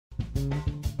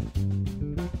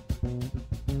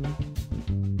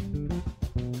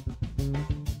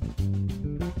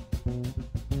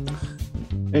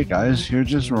Hey guys, here's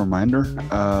just a reminder.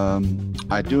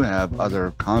 I do have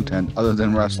other content other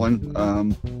than wrestling.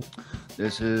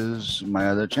 This is my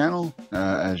other channel.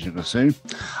 As you can see,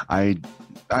 I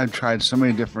I've tried so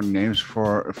many different names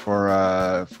for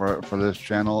this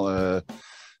channel.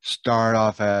 Start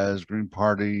off as Green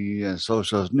Party and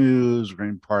Socialist News,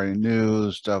 Green Party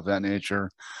News, stuff of that nature,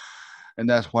 and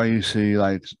that's why you see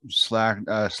like Slack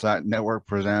Network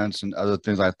Presents and other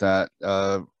things like that.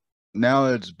 Now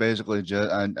it's basically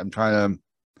just I'm trying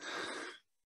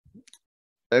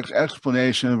to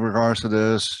explanation in regards to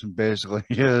this basically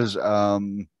is I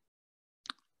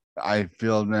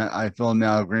feel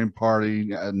now Green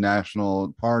Party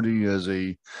National Party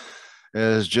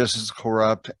is just as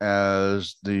corrupt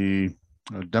as the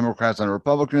Democrats and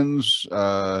Republicans.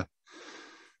 A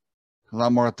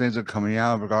lot more things are coming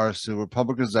out in regards to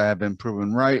Republicans that have been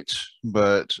proven right,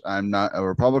 but I'm not a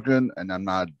Republican and I'm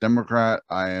not a Democrat.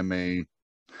 I am a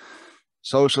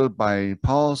socialist by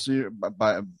policy,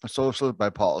 by socialist by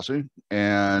policy,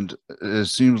 and it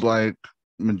seems like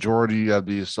majority of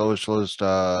the socialist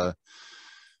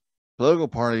political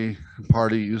parties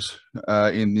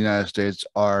in the United States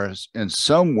are in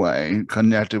some way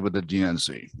connected with the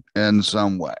DNC in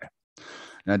some way.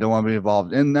 And I don't want to be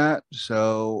involved in that,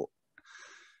 so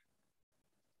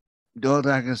the only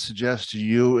thing I can suggest to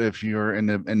you, if you're an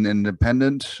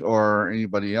independent or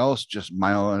anybody else, just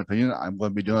my own opinion, I'm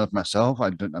going to be doing it myself.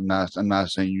 I'm not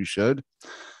saying you should,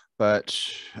 but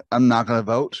I'm not going to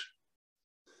vote.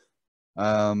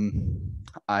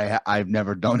 I've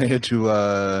never donated to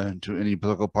any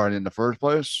political party in the first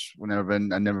place. I've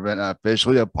never been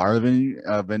officially a part of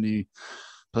any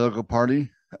political party.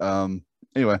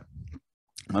 Anyway,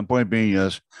 my point being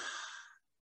is,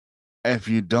 if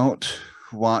you don't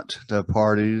want the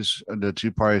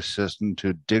two-party system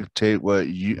to dictate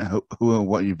who and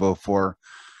what you vote for,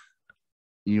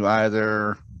 you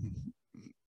either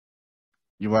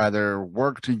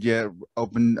work to get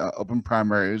open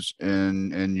primaries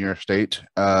in your state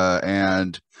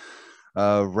and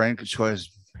rank choice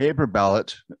paper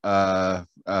ballot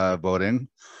voting,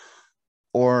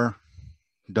 or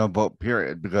don't vote,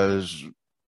 period. Because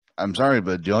I'm sorry,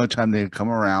 but the only time they come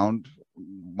around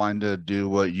wanting to do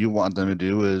what you want them to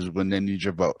do is when they need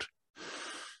your vote.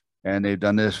 And they've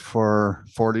done this for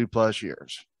 40 plus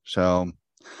years. So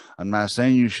I'm not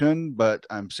saying you shouldn't, but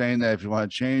I'm saying that if you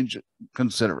want to change,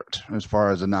 consider it as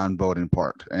far as the non-voting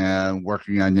part and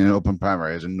working on open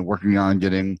primaries and working on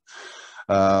getting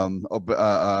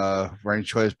ranked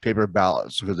choice paper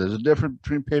ballots, because there's a difference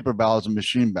between paper ballots and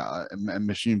machine ballot and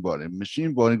machine voting.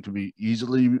 Machine voting can be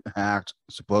easily hacked,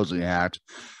 supposedly hacked,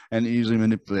 and easily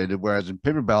manipulated, whereas in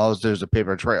paper ballots there's a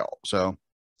paper trail. So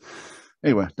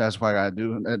anyway, that's why I gotta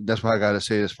do. That's why I gotta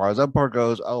say as far as that part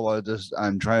goes. Otherwise,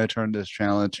 I'm trying to turn this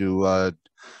channel into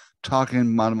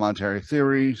talking monetary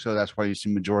theory. So that's why you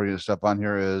see majority of the stuff on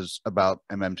here is about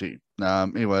MMT.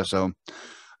 Anyway, so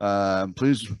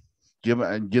please give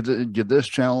this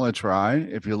channel a try.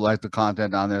 If you like the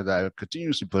content on there that I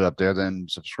continuously put up there, then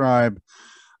subscribe.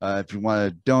 If you want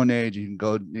to donate, you can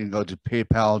go to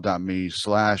paypal.me/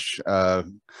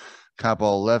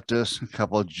 capital leftist,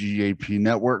 capital GAP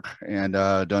network, and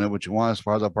donate what you want as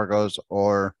far as that part goes,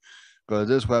 or go to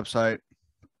this website,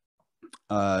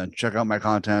 check out my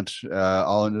content,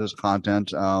 all into this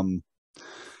content,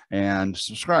 and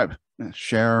subscribe,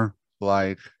 share,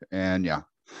 like, and yeah.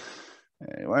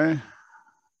 Anyway,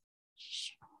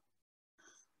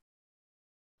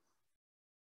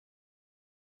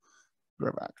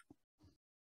 right back.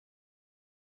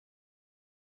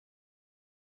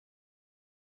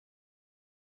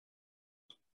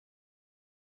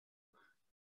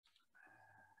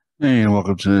 Hey, and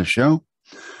welcome to the show.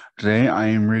 Today I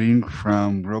am reading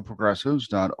from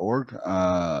realprogressives.org.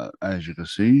 As you can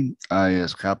see,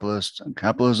 is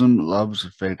capitalism loves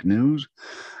fake news.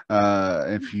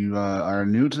 If you are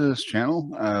new to this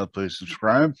channel, please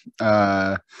subscribe.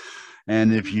 And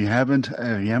if you haven't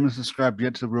subscribed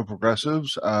yet to Real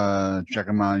Progressives, check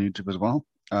them out on YouTube as well.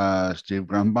 Steve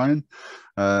Grumbine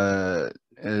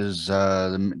is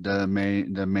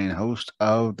the main host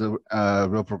of the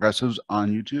Real Progressives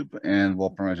on YouTube, and will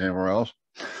pretty much everywhere else.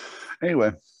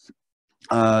 Anyway,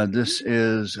 this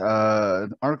is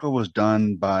an article was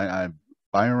done by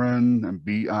Byron,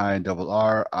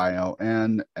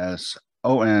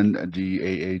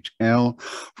 BIRRIONSONDAHL,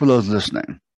 for those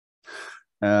listening.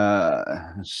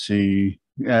 Let's see.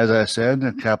 As I said,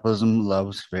 capitalism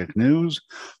loves fake news.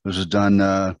 This was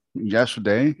done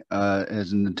yesterday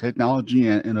is in the technology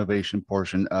and innovation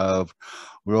portion of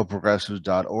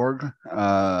realprogressives.org.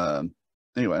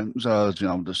 Anyway, so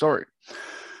the story.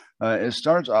 It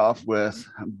starts off with,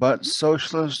 but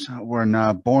socialists were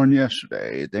not born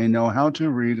yesterday. They know how to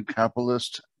read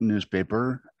capitalist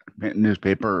newspapers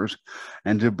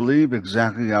and to believe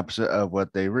exactly the opposite of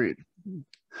what they read.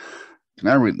 Can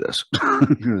I read this?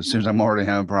 It seems I'm already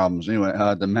having problems. Anyway,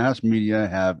 the mass media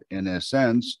have, in a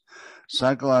sense,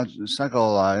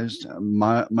 psychologized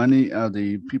many of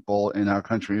the people in our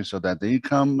country so that they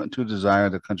come to desire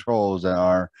the controls that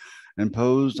are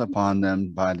imposed upon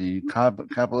them by the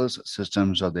capitalist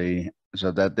system, so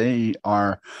that they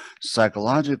are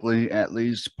psychologically at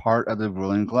least part of the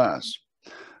ruling class.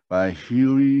 By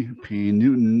Huey P.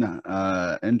 Newton,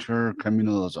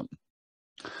 Intercommunalism.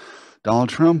 Donald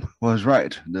Trump was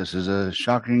right. This is a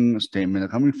shocking statement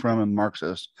coming from a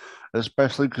Marxist,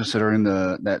 especially considering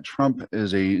that Trump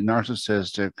is a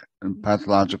narcissistic and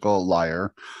pathological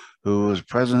liar whose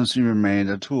presidency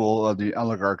remained a tool of the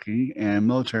oligarchy and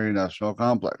military-industrial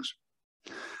complex.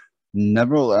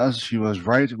 Nevertheless, he was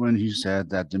right when he said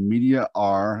that the media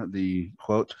are the,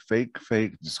 quote, fake,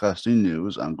 disgusting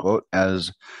news, unquote.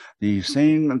 As the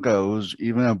saying goes,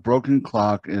 even a broken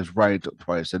clock is right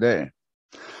twice a day.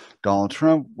 Donald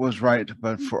Trump was right,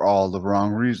 but for all the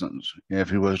wrong reasons. If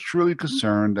he was truly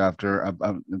concerned about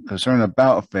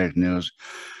fake news,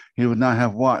 he would not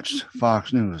have watched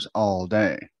Fox News all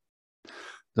day.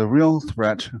 The real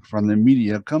threat from the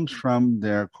media comes from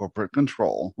their corporate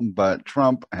control, but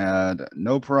Trump had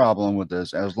no problem with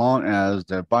this as long as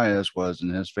their bias was in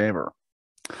his favor.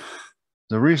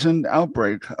 The recent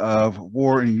outbreak of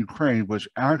war in Ukraine, which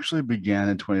actually began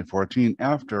in 2014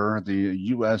 after the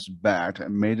US-backed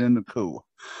maiden coup,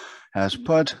 has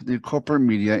put the corporate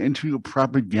media into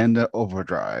propaganda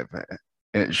overdrive.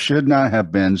 It should not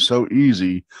have been so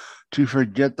easy to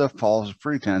forget the false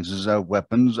pretenses of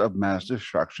weapons of mass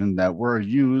destruction that were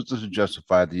used to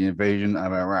justify the invasion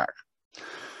of Iraq.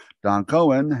 Don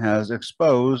Cohen has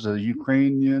exposed the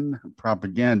Ukrainian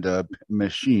propaganda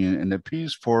machine in a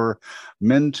piece for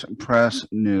Mint Press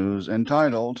News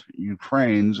entitled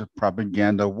Ukraine's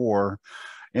Propaganda War,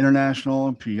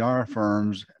 International PR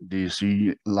Firms,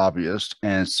 DC Lobbyists,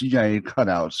 and CIA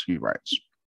Cutouts, he writes.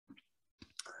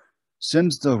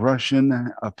 Since the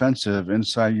Russian offensive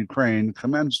inside Ukraine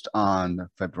commenced on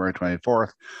February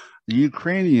 24th, the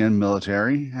Ukrainian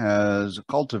military has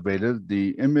cultivated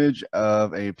the image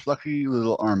of a plucky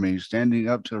little army standing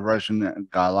up to Russian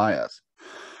Goliath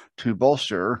to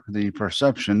bolster the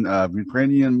perception of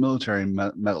Ukrainian military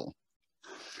mettle.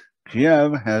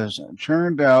 Kiev has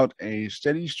churned out a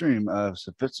steady stream of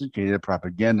sophisticated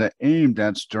propaganda aimed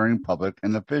at stirring public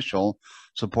and official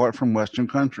support from Western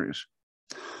countries.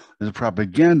 The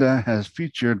propaganda has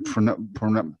featured This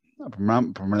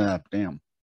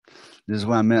is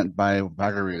what I meant by if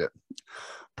I could read it.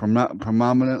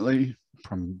 Preeminently,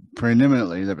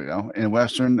 there we go. In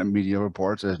Western media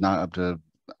reports, it's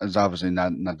obviously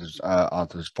not this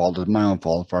author's fault. It's my own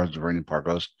fault as far as the reading part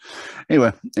goes.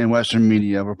 Anyway, in Western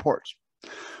media reports,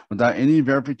 without any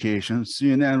verification,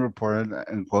 CNN reported,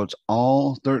 and quotes,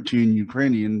 all 13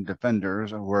 Ukrainian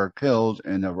defenders were killed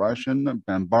in a Russian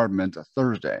bombardment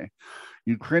Thursday.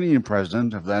 Ukrainian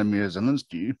President Vladimir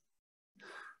Zelensky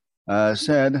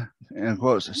said, and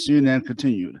quotes, CNN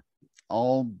continued,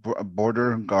 all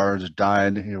border guards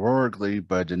died heroically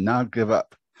but did not give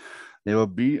up. They will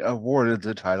be awarded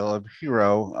the title of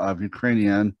Hero of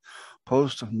Ukrainian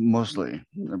posthumously,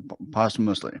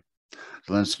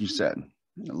 Zelensky said.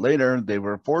 Later, they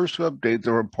were forced to update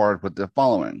the report with the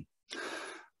following.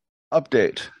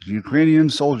 Update. Ukrainian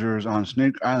soldiers on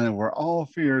Snake Island were all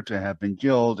feared to have been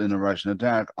killed in the Russian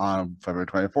attack on February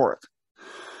 24th.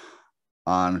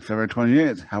 On February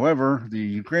 28th, however, the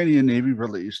Ukrainian Navy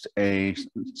released a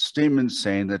statement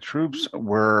saying that troops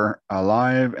were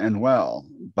alive and well,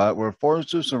 but were forced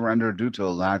to surrender due to a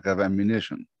lack of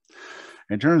ammunition.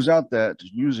 It turns out that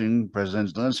using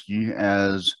President Zelensky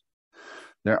as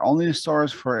their only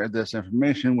source for this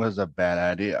information was a bad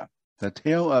idea. The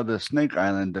tale of the Snake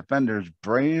Island defenders'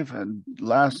 brave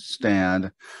last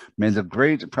stand made the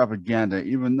great propaganda,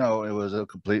 even though it was a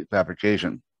complete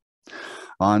fabrication.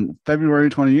 On February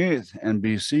 28th,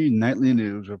 NBC Nightly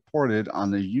News reported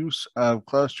on the use of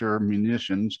cluster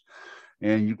munitions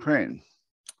in Ukraine.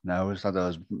 Now, I always thought that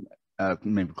was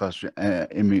maybe cluster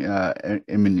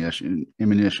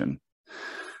ammunition.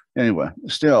 Anyway,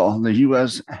 still, the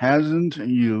U.S. hasn't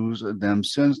used them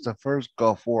since the first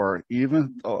Gulf War,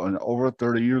 even over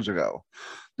 30 years ago.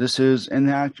 This is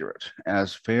inaccurate,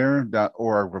 as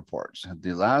FAIR.org reports.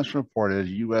 The last reported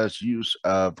U.S. use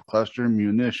of cluster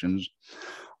munitions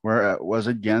where it was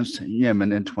against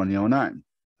Yemen in 2009.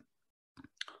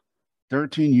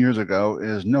 13 years ago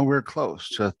is nowhere close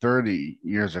to 30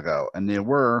 years ago, and they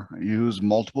were used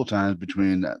multiple times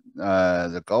between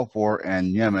the Gulf War and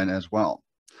Yemen as well.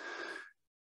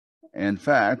 In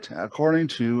fact, according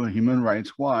to Human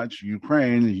Rights Watch,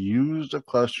 Ukraine used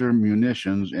cluster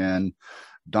munitions in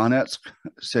Donetsk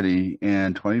City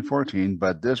in 2014,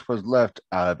 but this was left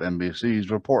out of NBC's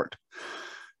report.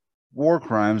 War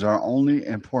crimes are only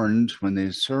important when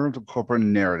they serve the corporate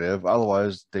narrative,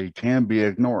 otherwise they can be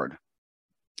ignored.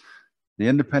 The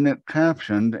Independent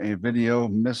captioned a video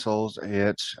missiles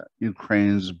hit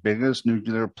Ukraine's biggest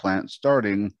nuclear plant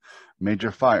starting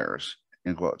major fires,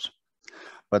 in quotes.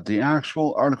 But the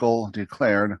actual article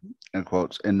declared, in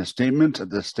quotes, in the statement,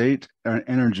 the State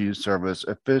Energy Service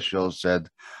officials said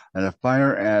that a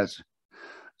fire at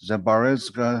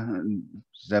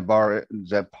Zaporizhzhia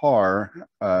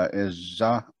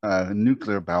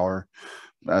nuclear power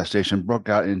station broke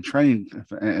out in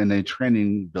a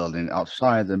training building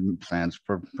outside the plant's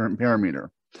perimeter.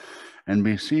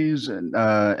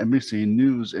 NBC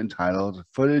News entitled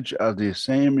 "Footage of the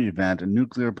Same Event: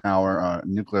 Nuclear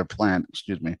Plant,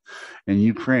 in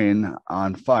Ukraine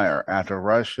on fire after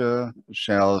Russia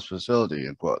shells facility."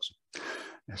 In quotes.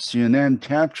 CNN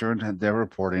captured their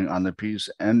reporting on the piece,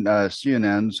 and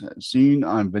CNN's seen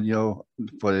on video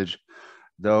footage,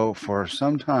 though for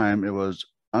some time it was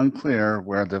unclear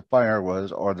where the fire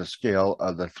was or the scale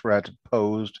of the threat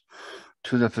posed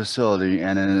to the facility.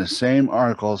 And in the same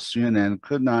article, CNN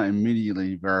could not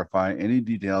immediately verify any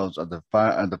details of the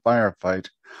firefight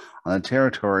on the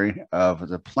territory of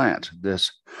the plant.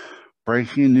 This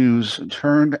breaking news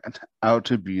turned out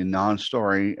to be a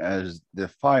non-story, as the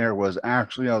fire was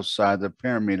actually outside the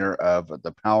perimeter of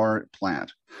the power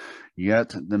plant.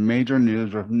 Yet the major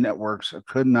news networks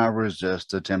could not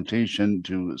resist the temptation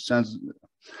to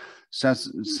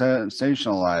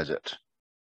sensationalize it.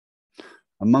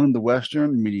 Among the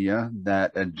Western media,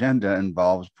 that agenda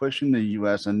involves pushing the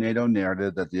U.S. and NATO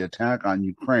narrative that the attack on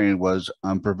Ukraine was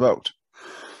unprovoked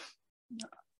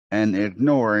and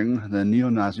ignoring the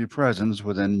neo-Nazi presence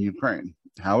within Ukraine.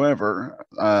 However,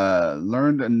 having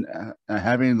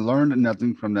learned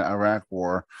nothing from the Iraq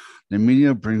War, the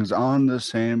media brings on the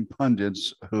same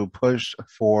pundits who pushed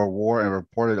for war and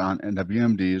reported on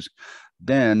WMDs.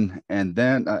 Then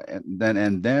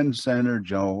Senator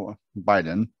Joe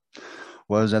Biden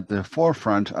was at the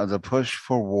forefront of the push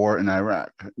for war in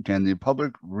Iraq. Can the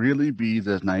public really be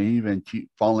this naive and keep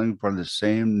falling for the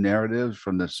same narratives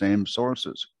from the same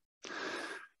sources?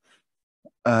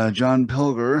 John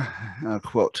Pilger,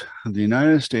 quote, "The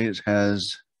United States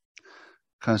has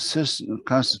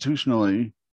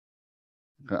constitutionally,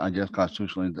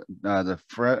 the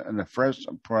fresh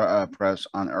press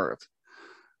on earth.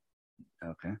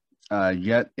 Okay.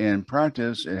 Yet in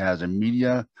practice, it has a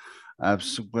media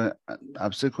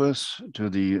obsequious to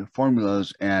the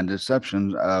formulas and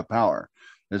deceptions of power.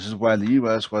 This is why the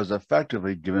U.S. was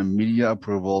effectively given media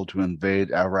approval to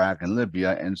invade Iraq and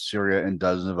Libya and Syria and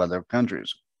dozens of other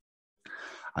countries."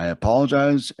 I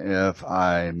apologize if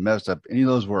I messed up any of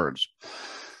those words.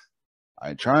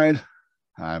 I tried.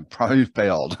 I probably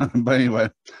failed. But anyway,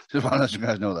 just want to let you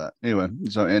guys know that. Anyway,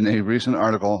 so in a recent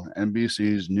article,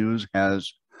 NBC's News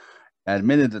has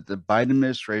admitted that the Biden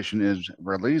administration is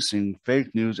releasing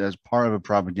fake news as part of a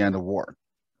propaganda war.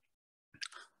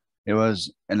 It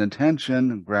was an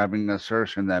attention-grabbing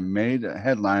assertion that made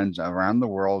headlines around the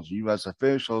world. U.S.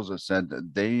 officials said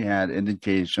that they had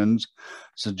indications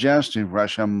suggesting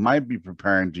Russia might be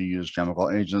preparing to use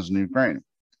chemical agents in Ukraine.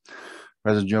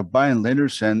 President Joe Biden later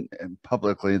said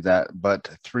publicly that, but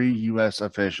 3 U.S.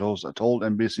 officials told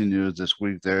NBC News this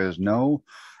week there is no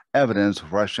evidence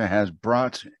Russia has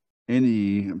brought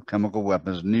any chemical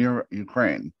weapons near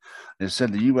Ukraine. They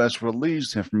said the U.S.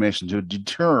 released information to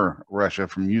deter Russia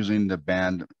from using the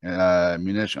banned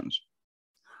munitions.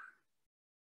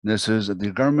 This is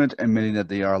the government admitting that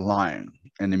they are lying,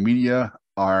 and the media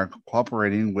are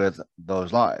cooperating with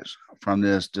those lies. From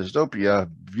this dystopia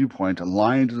viewpoint,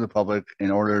 lying to the public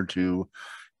in order to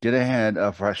get ahead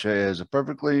of Russia is a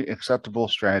perfectly acceptable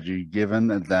strategy, given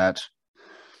that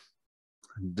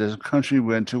this country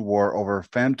went to war over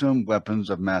phantom weapons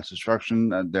of mass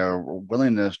destruction. Their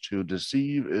willingness to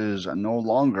deceive is no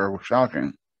longer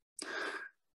shocking.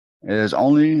 It is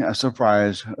only a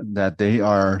surprise that they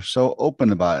are so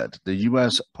open about it. The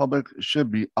U.S. public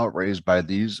should be outraged by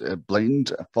these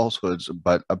blatant falsehoods,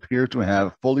 but appear to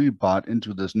have fully bought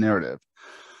into this narrative.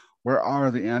 Where are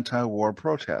the anti-war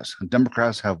protests?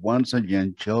 Democrats have once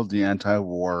again killed the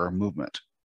anti-war movement.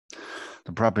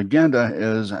 The propaganda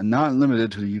is not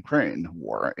limited to the Ukrainian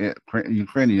war.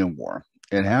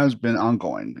 It has been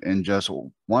ongoing. In just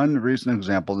one recent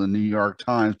example, the New York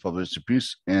Times published a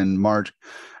piece in March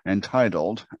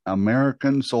entitled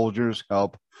 "American Soldiers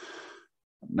Help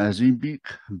Mozambique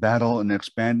Battle an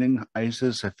Expanding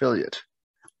ISIS Affiliate."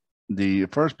 The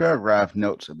first paragraph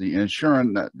notes the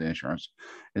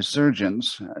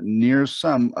insurgents near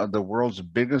some of the world's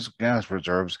biggest gas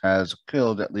reserves has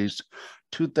killed at least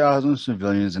 2,000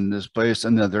 civilians and displaced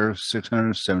another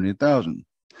 670,000.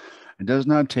 It does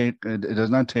not take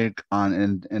on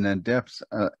an in-depth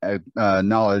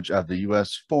knowledge of the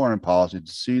U.S. foreign policy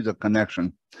to see the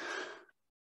connection.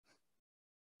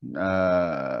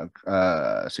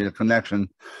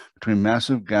 Between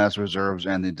massive gas reserves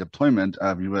and the deployment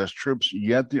of U.S. troops.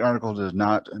 Yet the article does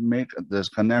not make this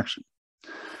connection.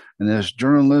 And is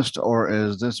journalist, or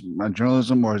is this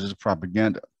journalism, or is this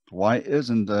propaganda? Why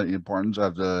isn't the importance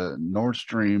of the Nord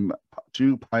Stream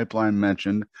 2 pipeline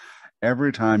mentioned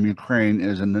every time Ukraine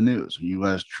is in the news?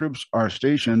 U.S. troops are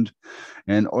stationed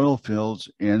in oil fields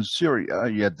in Syria,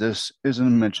 yet this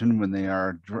isn't mentioned when they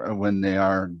are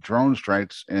drone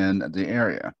strikes in the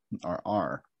area,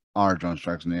 or are drone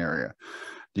strikes in the area.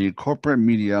 The corporate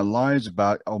media lies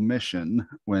about omission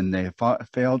when they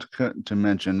failed to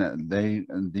mention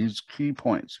these key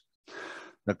points.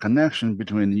 The connection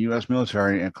between the U.S.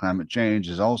 military and climate change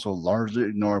is also largely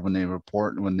ignored when they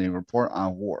report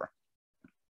on war.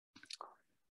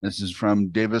 This is from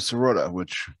David Sirota,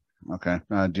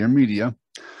 dear media,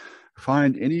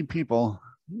 find any people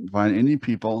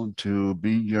to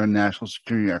be your national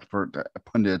security expert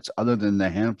pundits other than the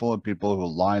handful of people who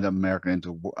lied America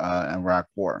into Iraq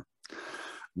war.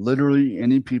 Literally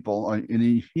any people or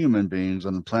any human beings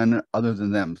on the planet other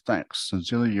than them. Thanks.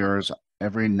 Sincerely yours,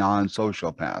 every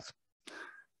non-sociopath.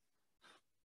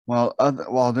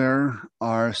 While there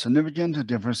are significant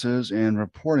differences in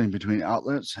reporting between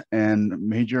outlets and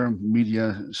major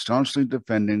media staunchly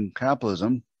defending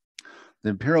capitalism,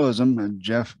 Jeff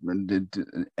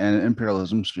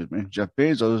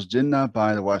Bezos did not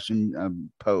buy the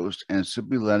Washington Post and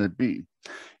simply let it be.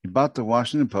 He bought the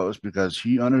Washington Post because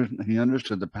he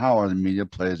understood the power the media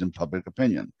plays in public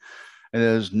opinion. It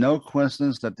is no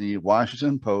coincidence that the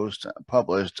Washington Post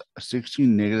published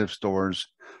 16 negative stories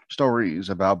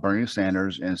about Bernie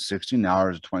Sanders in 16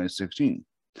 hours of 2016.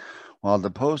 While the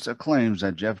Post claims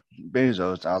that Jeff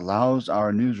Bezos allows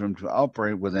our newsroom to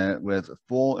operate with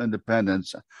full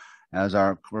independence, as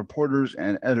our reporters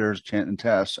and editors can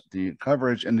attest, the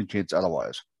coverage indicates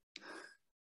otherwise.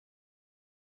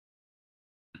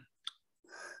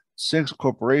 6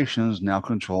 corporations now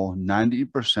control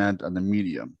 90% of the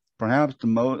media. Perhaps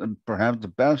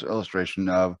the best illustration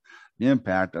of the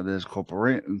impact of this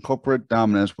corporate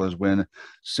dominance was when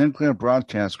Sinclair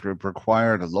Broadcast Group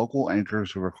required local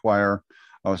anchors to record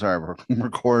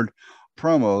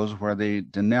promos where they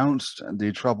denounced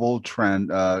the troubled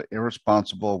trend of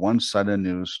irresponsible one-sided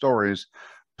news stories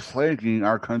plaguing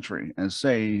our country, and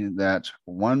say that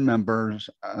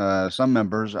some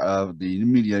members of the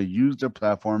media use their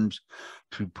platforms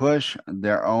to push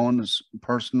their own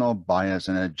personal bias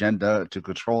and agenda to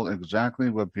control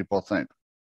exactly what people think.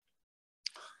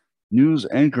 News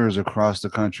anchors across the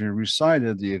country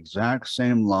recited the exact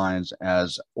same lines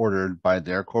as ordered by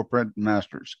their corporate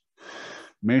masters.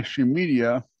 Mainstream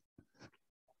media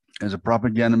is a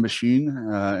propaganda machine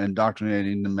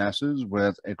indoctrinating the masses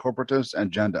with a corporatist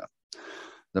agenda.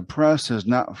 The press is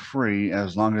not free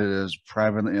as long as it is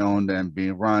privately owned and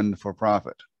being run for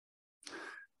profit.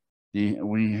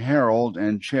 We herald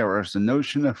and cherish the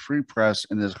notion of free press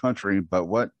in this country, but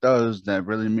what does that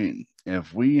really mean?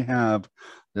 If we have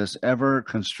this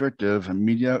ever-constrictive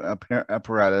media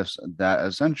apparatus that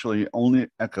essentially only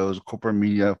echoes corporate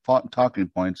media talking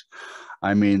points,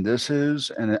 I mean, this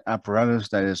is an apparatus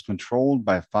that is controlled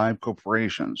by 5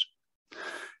 corporations.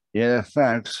 It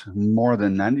affects more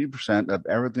than 90% of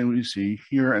everything we see,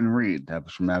 hear, and read. That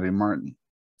was from Abby Martin.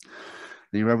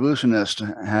 The Revolutionist,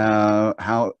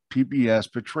 how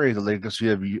PBS portrayed the legacy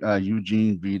of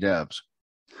Eugene V. Debs.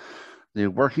 The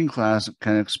working class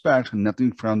can expect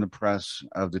nothing from the press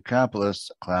of the capitalist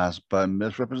class but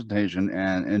misrepresentation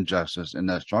and injustice in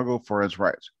the struggle for its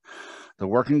rights. The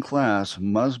working class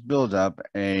must build up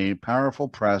a powerful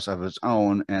press of its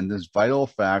own, and this vital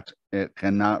fact it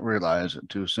cannot realize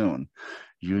too soon.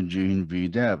 Eugene V.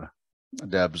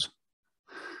 Debs.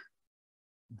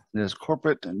 This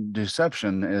corporate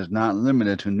deception is not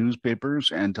limited to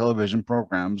newspapers and television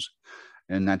programs.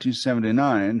 In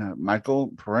 1979,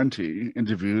 Michael Parenti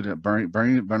interviewed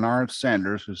Bernard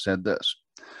Sanders, who said this: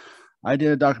 I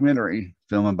did a documentary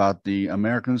film about the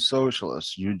American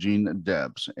socialist Eugene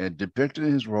Debs. It depicted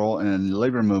his role in the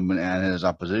labor movement and his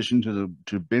opposition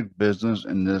to big business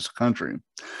in this country.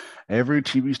 Every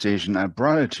TV station I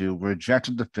brought it to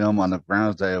rejected the film on the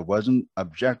grounds that it wasn't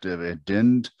objective. It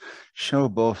didn't show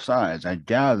both sides. I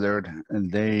gathered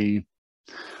and they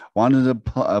wanted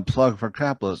a plug for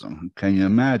capitalism. Can you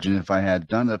imagine if I had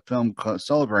done a film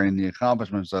celebrating the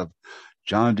accomplishments of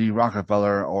John D.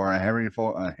 Rockefeller or Henry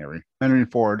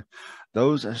Ford?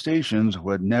 Those stations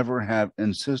would never have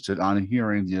insisted on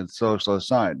hearing the socialist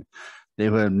side. They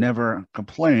would have never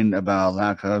complained about a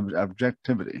lack of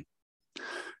objectivity.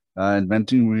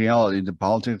 Inventing Reality, the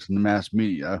Politics and the Mass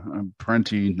Media,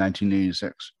 Parenti,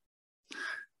 1986.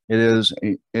 It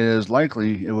is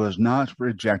likely it was not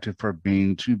rejected for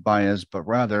being too biased, but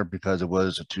rather because it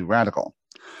was too radical.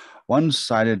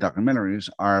 One-sided documentaries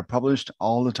are published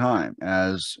all the time,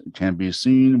 as can be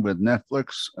seen with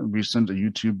Netflix's recent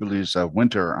YouTube release of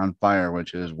Winter on Fire,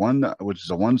 which is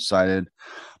a one-sided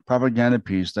propaganda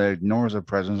piece that ignores the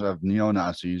presence of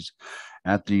neo-Nazis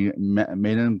at the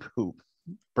Maidan coup.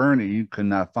 Bernie could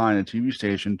not find a TV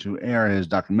station to air his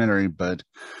documentary, but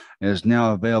it is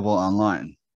now available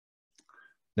online.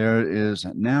 There is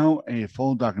now a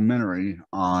full documentary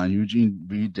on Eugene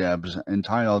V. Debs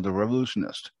entitled The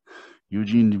Revolutionist.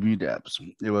 Eugene V. Debs.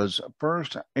 It was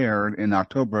first aired in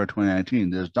October of 2019.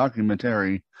 The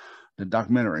documentary,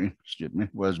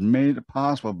 was made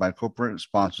possible by corporate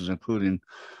sponsors, including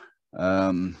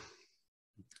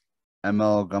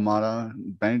Amalgamata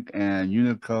Bank and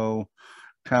Unico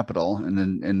Capital, and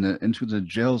then into the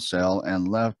jail cell and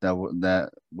left that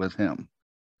with him.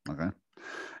 Okay.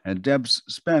 And Debs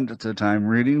spent the time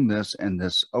reading this, and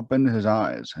this opened his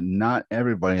eyes. Not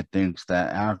everybody thinks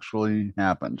that actually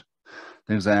happened.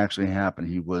 Things that actually happened.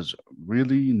 He was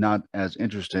really not as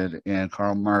interested in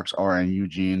Karl Marx or in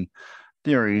Eugene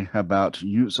theory about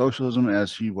socialism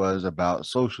as he was about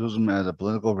socialism as a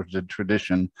political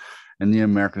tradition in the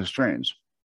American strain.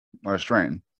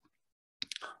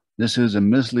 This is a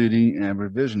misleading and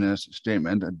revisionist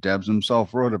statement. Debs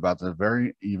himself wrote about the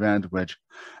very event which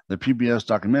the PBS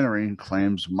documentary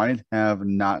claims might have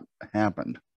not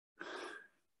happened.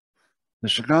 The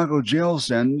Chicago jail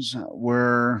sentences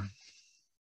were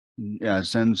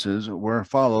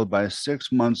followed by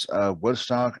 6 months of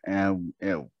Woodstock, and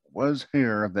it was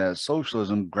here that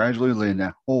socialism gradually laid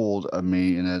a hold of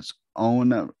me in its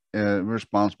own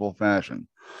irresponsible fashion.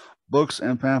 Books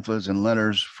and pamphlets and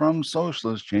letters from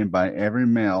socialists came by every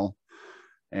mail,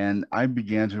 and I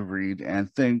began to read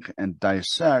and think and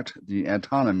dissect the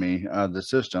anatomy of the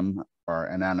system, or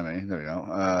anatomy,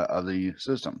 of the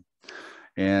system,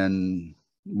 in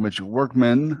which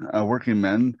working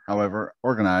men, however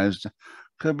organized,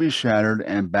 could be shattered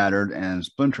and battered and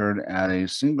splintered at a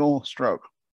single stroke.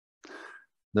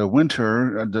 The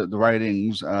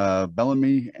writings of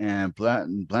Bellamy and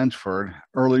Blanchford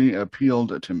early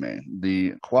appealed to me.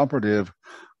 The cooperative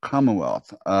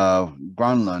Commonwealth of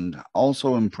Groenland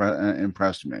also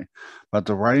impressed me, but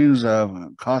the writings of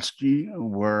Kotsky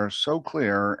were so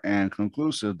clear and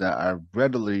conclusive that I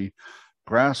readily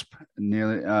grasped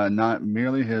not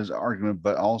merely his argument,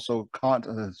 but also caught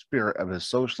the spirit of his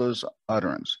socialist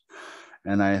utterance.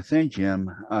 And I thank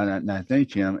him,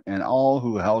 and all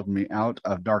who helped me out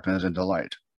of darkness into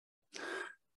light.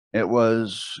 It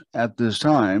was at this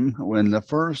time when the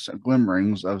first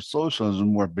glimmerings of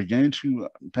socialism were beginning to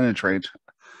penetrate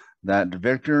that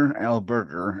Victor L.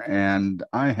 Berger, and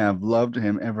I have loved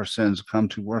him ever since, come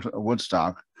to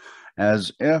Woodstock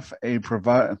as if a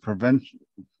provincial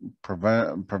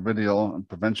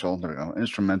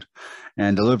instrument,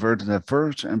 and delivered the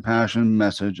first impassioned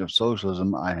message of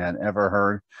socialism I had ever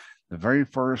heard, the very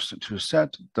first to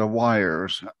set the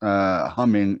wires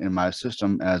humming in my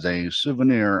system as a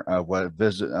souvenir of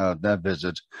that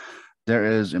visit. There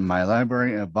is in my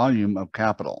library a volume of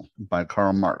Capital by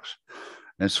Karl Marx,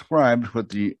 inscribed with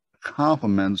the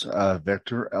compliments of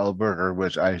Victor L. Berger,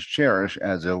 which I cherish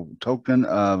as a token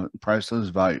of priceless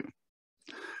value.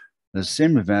 The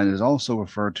same event is also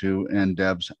referred to in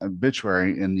Debs'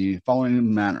 obituary in the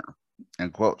following manner, in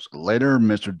quotes. Later,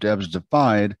 Mr. Debs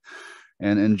defied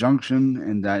an injunction,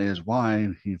 and that is why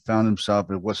he found himself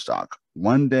at Woodstock.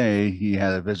 One day, he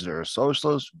had a visitor,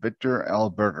 socialist Victor L.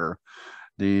 Berger.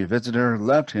 The visitor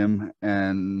left him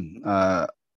an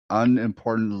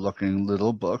unimportant-looking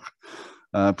little book.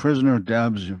 Prisoner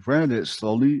Debs read it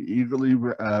slowly, eagerly,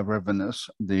 ravenous.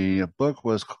 The book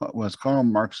was Karl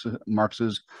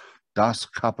Marx's Das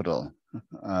Kapital.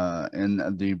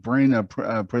 In the brain of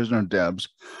Prisoner Debs,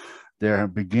 there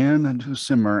began to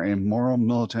simmer a moral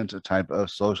militant type of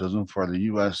socialism for the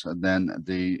U.S. than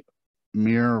the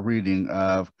mere reading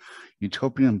of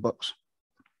utopian books.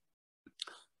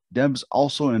 Debs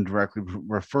also indirectly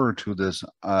referred to this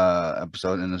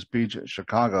episode in a speech at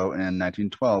Chicago in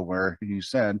 1912, where he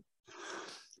said,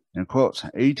 in quotes,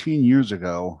 18 years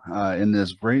ago, in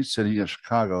this great city of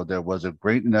Chicago, there was a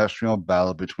great industrial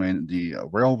battle between the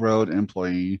railroad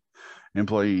employees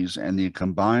and the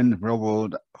combined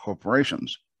railroad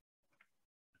corporations.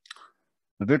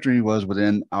 The victory was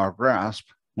within our grasp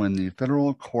when the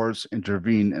federal courts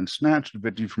intervened and snatched the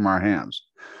victory from our hands.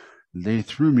 They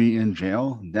threw me in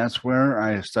jail. That's where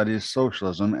I studied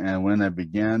socialism, and when I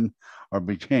began or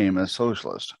became a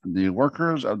socialist. The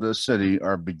workers of the city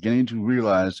are beginning to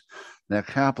realize that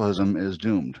capitalism is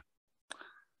doomed.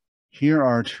 Here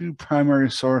are two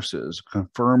primary sources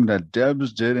confirm that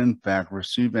Debs did in fact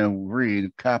receive and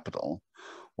read capital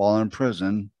while in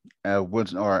prison at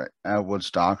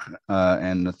Woodstock,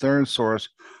 and the third source,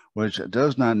 which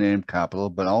does not name capital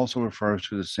but also refers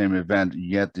to the same event,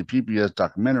 yet the PBS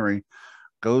documentary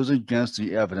goes against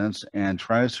the evidence and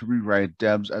tries to rewrite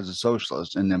Debs as a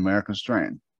socialist in the American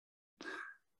strain.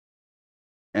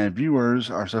 And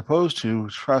viewers are supposed to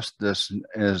trust this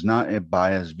is not a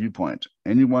biased viewpoint.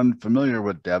 Anyone familiar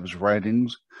with Debs'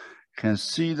 writings can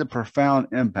see the profound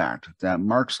impact that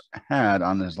Marx had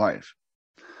on his life.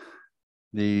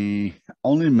 The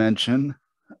only mention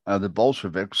of the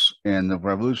Bolsheviks and the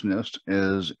revolutionists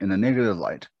is in a negative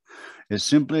light. It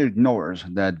simply ignores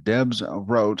that Debs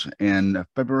wrote in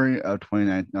February of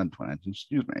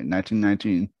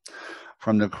 1919,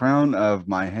 from the crown of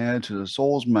my head to the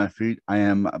soles of my feet, I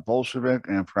am a Bolshevik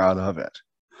and proud of it.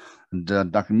 The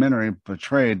documentary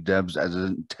portrayed Debs as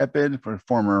a tepid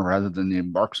reformer rather than the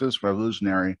Marxist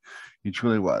revolutionary he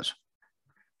truly was.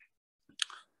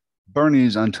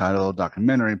 Bernie's untitled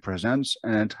documentary presents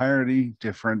an entirely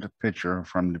different picture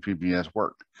from the PBS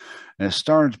work. It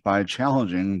starts by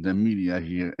challenging the media.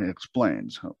 He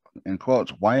explains, in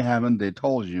quotes, why haven't they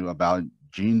told you about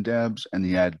Gene Debs and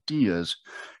the ideas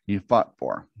he fought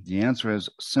for? The answer is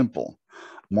simple.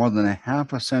 More than a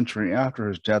half a century after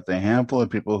his death, a handful of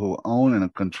people who own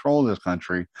and control this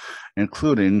country,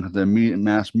 including the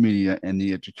mass media and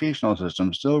the educational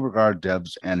system, still regard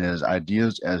Debs and his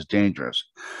ideas as dangerous,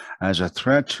 as a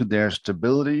threat to their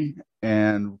stability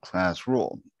and class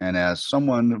rule. And as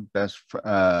someone best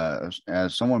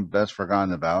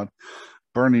forgotten about,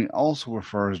 Bernie also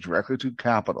refers directly to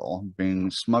capital being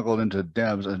smuggled into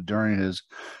Debs during his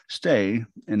stay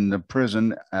in the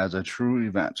prison as a true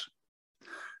event.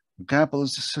 The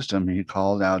capitalist system he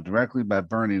called out directly by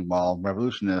Bernie, while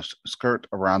revolutionists skirt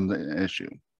around the issue.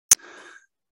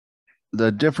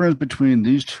 The difference between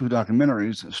these two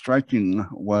documentaries striking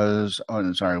was,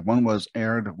 one was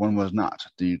aired, one was not.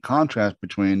 The contrast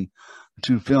between the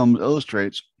two films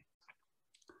illustrates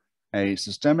a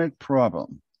systemic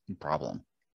problem.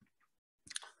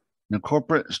 The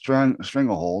corporate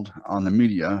stranglehold on the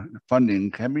media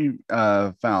funding can be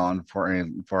found for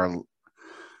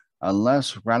a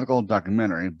less radical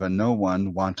documentary, but no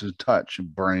one wanted to touch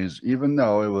Bernie's, even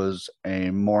though it was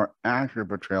a more accurate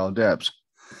portrayal of Debs.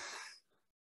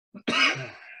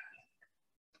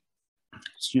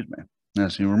 Excuse me.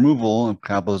 That's the removal of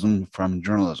capitalism from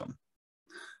journalism.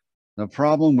 The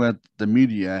problem with the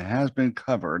media has been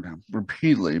covered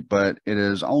repeatedly, but it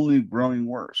is only growing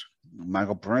worse.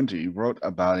 Michael Parenti wrote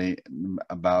about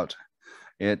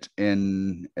it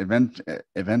in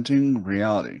Inventing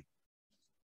Reality.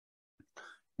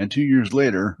 And 2 years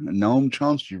later, Noam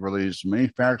Chomsky released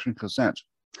Manufacturing Consent.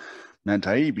 Matt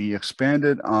Taibbi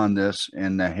expanded on this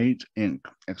in The Hate Inc.,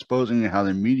 exposing how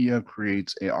the media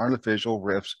creates artificial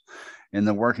rifts in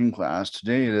the working class.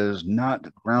 Today, it is not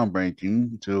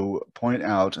groundbreaking to point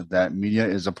out that media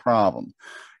is a problem.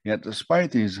 Yet,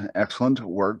 despite these excellent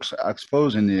works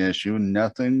exposing the issue,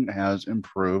 nothing has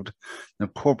improved. The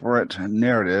corporate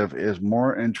narrative is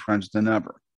more entrenched than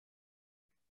ever.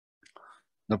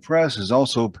 The press is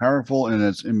also powerful in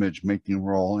its image-making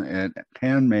role. It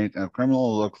can make a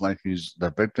criminal look like he's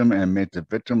the victim and make the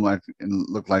victim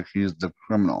look like he's the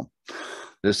criminal.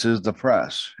 This is the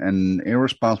press, an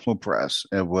irresponsible press.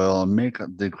 It will make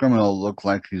the criminal look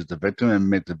like he's the victim and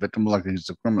make the victim look like he's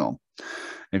the criminal.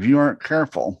 If you aren't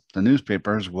careful, the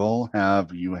newspapers will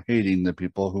have you hating the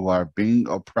people who are being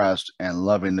oppressed and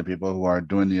loving the people who are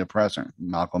doing the oppressing.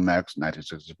 Malcolm X,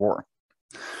 1964.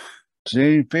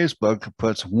 Today, Facebook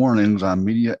puts warnings on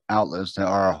media outlets that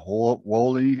are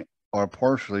wholly or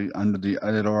partially under the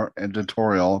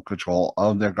editorial control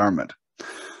of their government,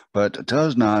 but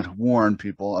does not warn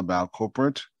people about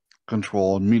corporate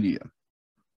controlled media.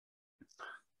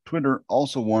 Twitter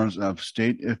also warns of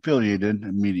state-affiliated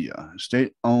media.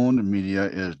 State-owned media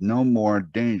is no more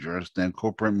dangerous than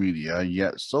corporate media,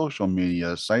 yet social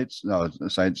media sites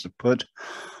put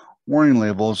warning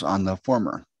labels on the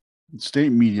former.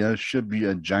 State media should be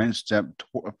a giant step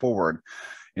forward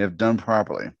if done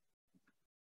properly.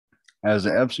 As the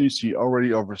FCC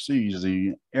already oversees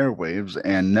the airwaves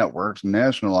and networks,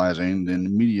 nationalizing the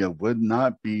media would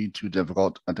not be too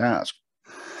difficult a task.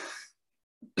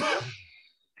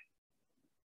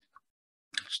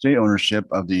 State ownership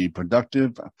of the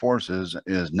productive forces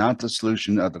is not the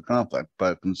solution of the conflict,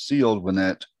 but concealed within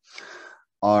it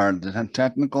are the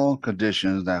technical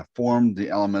conditions that form the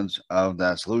elements of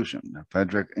that solution.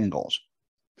 Frederick Ingalls.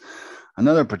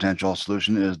 Another potential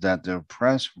solution is that the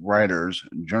press, writers,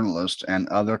 journalists, and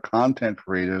other content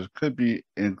creators could be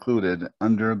included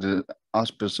under the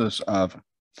auspices of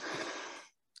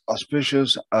a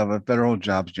federal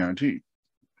jobs guarantee.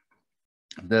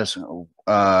 This would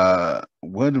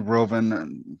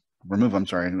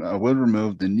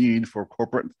remove the need for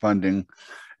corporate funding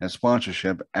and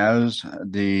sponsorship, as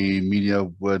the media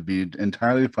would be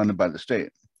entirely funded by the state.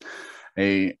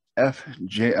 A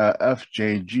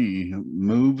FJG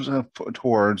moves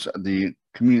towards the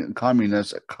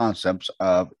communist concepts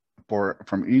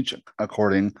from each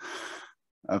according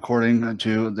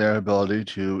to their ability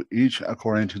to each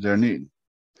according to their need.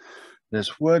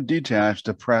 This would detach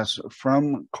the press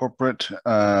from corporate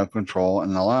control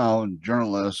and allow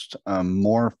journalists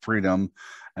more freedom,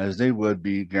 as they would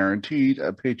be guaranteed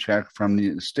a paycheck from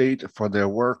the state for their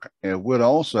work. It would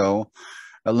also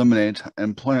eliminate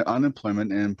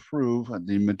unemployment and improve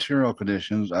the material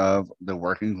conditions of the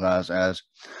working class, as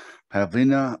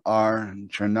Pavlina R.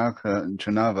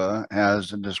 Chernava has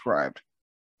described.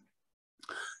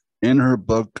 In her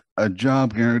book, A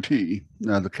Job Guarantee,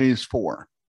 the Case for.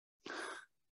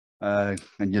 I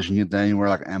guess you can get that anywhere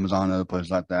like Amazon or other places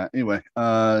like that. Anyway,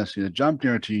 let's see. The Job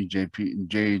Guarantee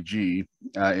JG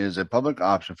is a public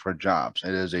option for jobs.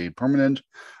 It is a permanent,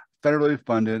 federally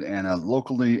funded, and a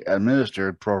locally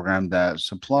administered program that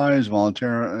supplies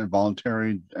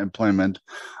voluntary employment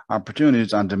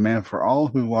opportunities on demand for all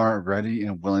who are ready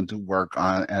and willing to work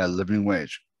at a living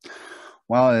wage.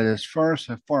 While it is first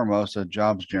and foremost a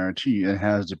jobs guarantee, it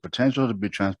has the potential to be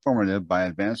transformative by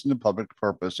advancing the public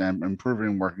purpose and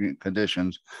improving working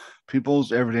conditions,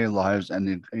 people's everyday lives, and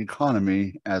the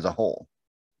economy as a whole.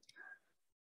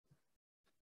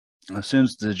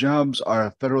 Since the jobs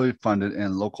are federally funded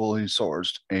and locally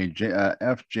sourced, a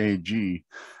FJG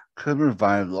could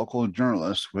revive local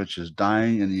journalists, which is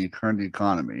dying in the current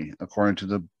economy. According to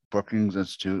the Brookings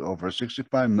Institute, over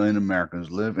 65 million Americans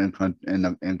live in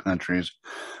countries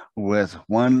with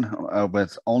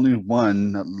only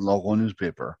one local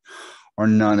newspaper, or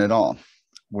none at all,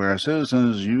 where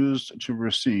citizens used to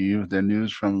receive their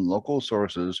news from local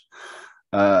sources.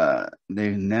 They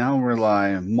now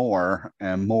rely more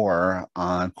and more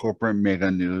on corporate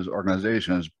mega news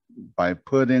organizations. By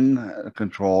putting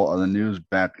control of the news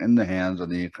back in the hands of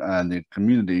the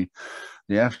community,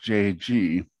 the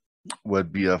FJG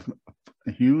would be a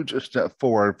huge step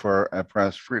forward for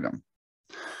press freedom.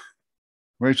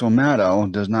 Rachel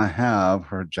Maddow does not have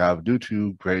her job due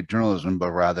to great journalism,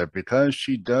 but rather because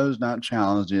she does not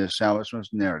challenge the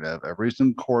establishment's narrative. A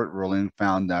recent court ruling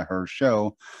found that her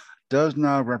show does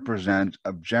not represent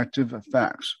objective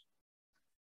facts.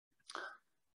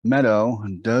 Meadow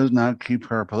does not keep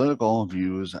her political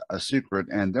views a secret,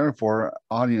 and therefore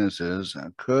audiences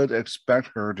could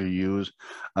expect her to use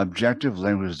objective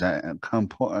language that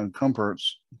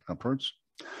comforts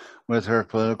with her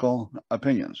political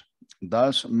opinions.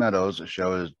 Thus, Meadow's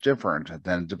show is different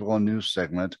than a typical news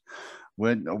segment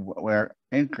where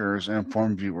anchors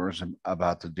inform viewers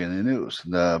about the daily news.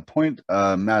 The point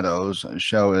of Meadow's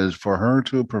show is for her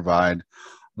to provide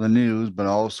the news, but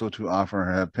also to offer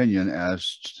her opinion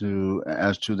as to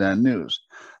that news.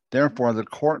 Therefore, the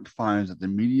court finds that the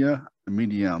medium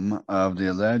of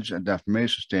the alleged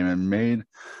defamation statement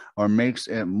makes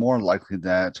it more likely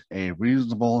that a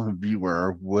reasonable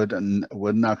viewer would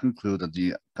not conclude that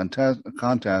the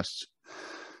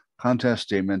contest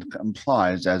statement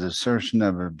implies as assertion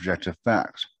of objective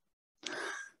facts.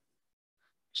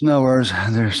 So in other words,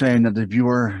 they're saying that the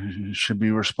viewer should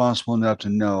be responsible enough to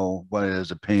know what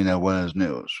is opinion and what is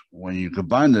news. When you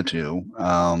combine the two,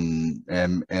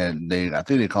 and I think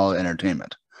they call it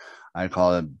entertainment. I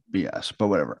call it BS, but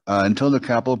whatever. Until the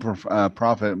capital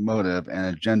profit motive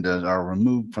and agendas are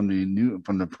removed from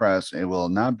the press, it will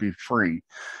not be free.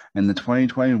 In the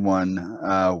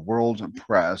 2021 World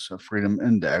Press Freedom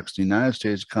Index, the United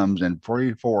States comes in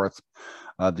 44th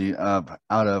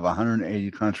out of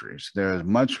 180 countries. There is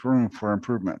much room for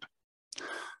improvement.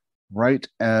 Write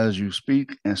as you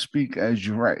speak and speak as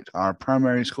you write. Our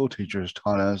primary school teachers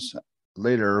taught us.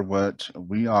 Later, what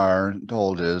we are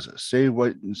told is say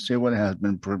what has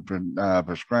been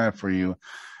prescribed for you,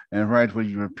 and write what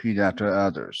you repeat after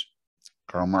others.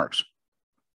 Karl Marx.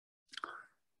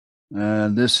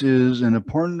 This is an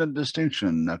important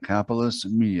distinction. The capitalist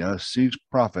media seeks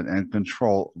profit and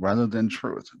control rather than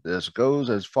truth. This goes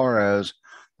as far as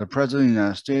the President of the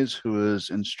United States, who is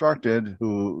instructed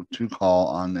who to call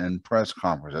on in press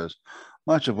conferences.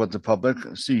 Much of what the public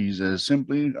sees is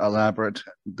simply elaborate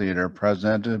theater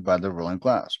presented by the ruling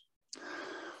class.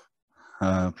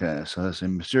 Okay, so this is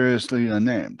mysteriously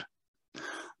unnamed.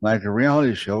 Like a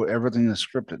reality show, everything is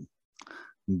scripted.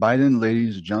 Biden,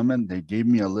 ladies and gentlemen, they gave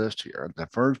me a list here. The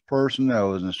first person I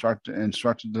was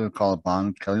instructed to call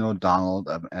upon, Kelly O'Donnell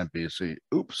of NBC.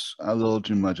 Oops, a little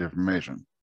too much information.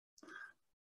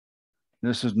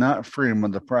 This is not freedom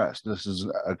of the press. This is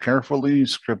a carefully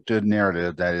scripted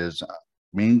narrative that is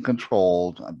being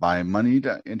controlled by moneyed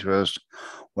interest.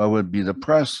 What would the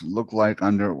press look like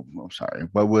under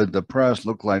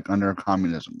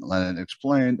communism? Lenin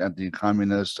explained at the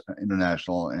Communist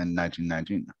International in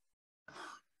 1919.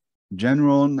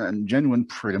 Genuine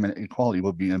freedom and equality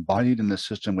will be embodied in the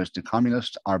system which the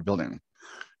communists are building,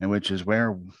 and which is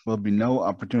where will be no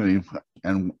opportunity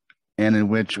and in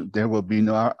which there will be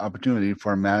no opportunity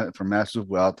for massive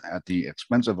wealth at the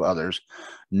expense of others,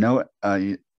 no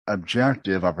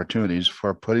objective opportunities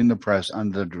for putting the press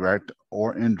under direct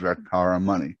or indirect power of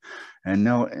money, and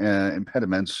no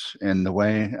impediments in the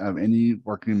way of any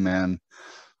working man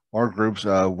or groups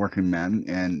of working men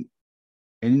and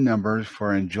any numbers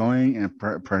for enjoying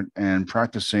and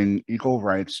practicing equal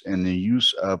rights in the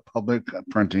use of public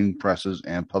printing presses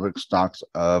and public stocks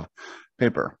of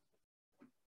paper.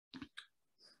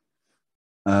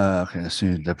 Okay, let's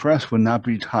see. The press would not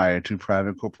be tied to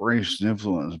private corporations'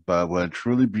 influence, but would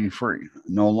truly be free.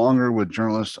 No longer would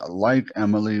journalists like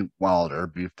Emily Wilder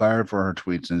be fired for her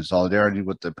tweets in solidarity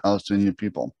with the Palestinian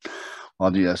people. While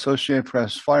the Associated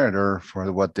Press fired her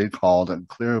for what they called a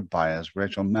clear bias,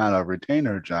 Rachel Maddow retained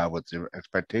her job with the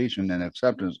expectation and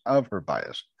acceptance of her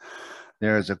bias.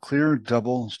 There is a clear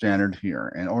double standard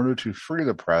here. In order to free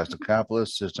the press, the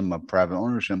capitalist system of private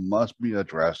ownership must be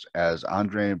addressed, as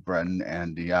Andre Breton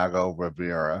and Diego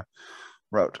Rivera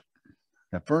wrote.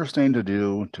 The first thing to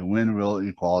do to win real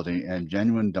equality and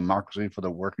genuine democracy for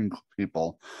the working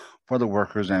people, for the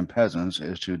workers and peasants,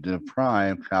 is to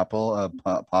deprive capital of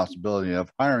possibility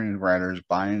of hiring writers,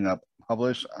 buying up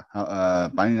published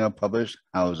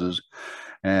houses,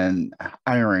 and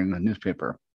hiring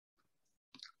newspapers.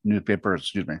 And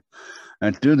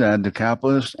to do that, the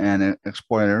capitalists and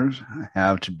exploiters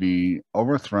have to be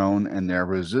overthrown and their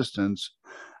resistance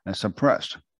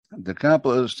suppressed. The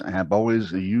capitalists have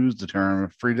always used the term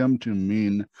freedom to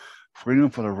mean freedom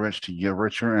for the rich to get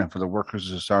richer and for the workers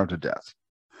to starve to death.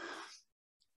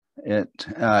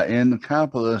 In the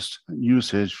capitalist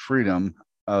usage, freedom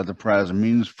of the press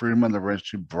means freedom of the rich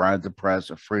to bribe the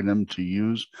press, freedom to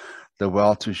use the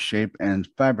wealth to shape and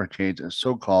fabricate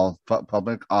so-called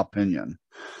public opinion.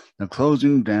 The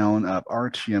closing down of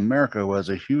RT America was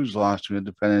a huge loss to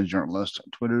independent journalists.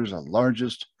 Twitter's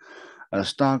largest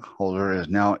stockholder is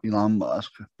now Elon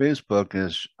Musk. Facebook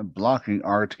is blocking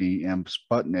RT and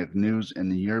Sputnik news in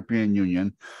the European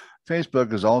Union.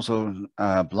 Facebook is also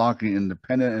blocking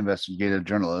independent investigative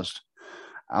journalists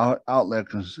outlet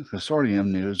consortium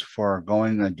news for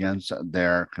going against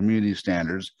their community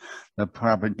standards. The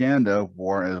propaganda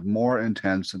war is more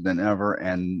intense than ever,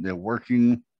 and the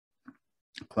working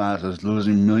class is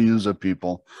losing millions of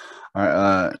people.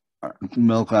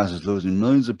 Middle class is losing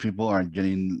millions of people are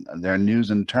getting their news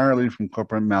entirely from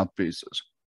corporate mouthpieces.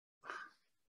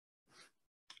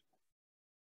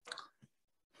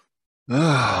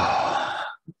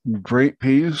 Great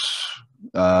piece.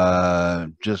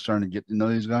 Just starting to get to know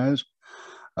these guys.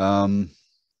 For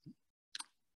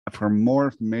more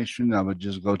information, I would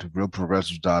just go to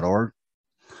realprogressives.org.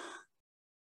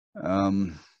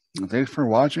 Thanks for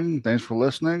watching. Thanks for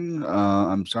listening.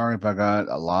 I'm sorry if I got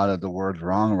a lot of the words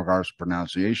wrong in regards to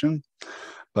pronunciation,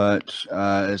 but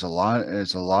it's a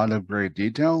lot of great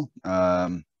detail.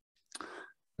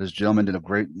 This gentleman did a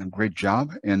great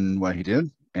job in what he did,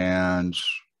 and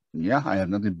yeah, I have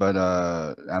nothing but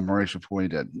admiration for what he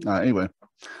did. Anyway,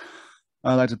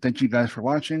 I'd like to thank you guys for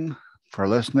watching, for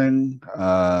listening.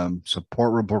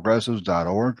 Support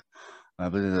realprogressives.org. I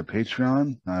believe the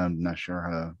Patreon. I'm not sure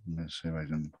how to. Let me see if I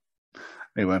can.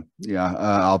 Anyway, yeah,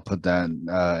 I'll put that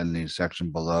in the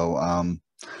section below.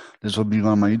 This will be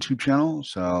on my YouTube channel,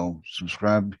 so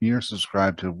subscribe here,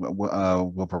 subscribe to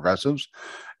Will Progressives,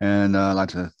 and I'd like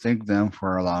to thank them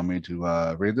for allowing me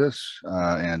to read this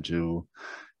and to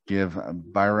give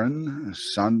Byron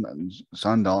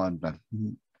Sundal.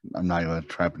 I'm not going to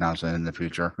try to pronounce it in the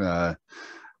future.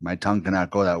 My tongue cannot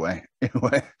go that way.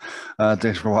 Anyway,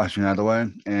 thanks for watching out of the way,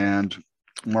 and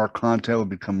more content will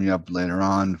be coming up later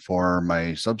on for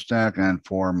my Substack and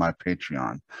for my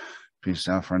Patreon. Peace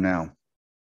out for now.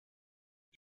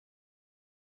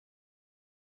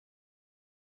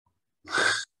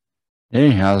 Hey,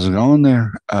 how's it going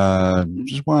there?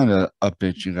 Just wanted to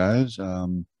update you guys.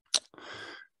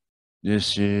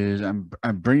 This is I'm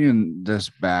bringing this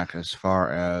back as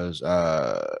far as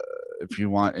if you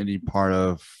want any part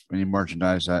of any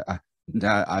merchandise that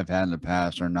I've had in the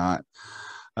past or not.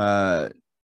 Uh,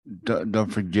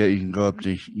 don't forget you can go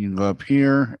up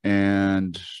here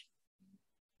and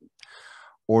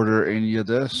order any of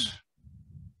this.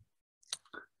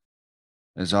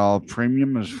 It's all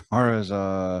premium as far as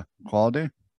quality.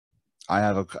 I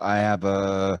had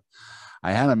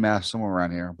a mask somewhere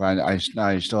around here, but I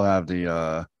still have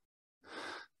the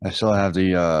what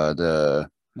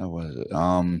is it?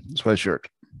 Sweatshirt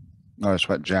or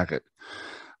sweat jacket.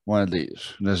 One of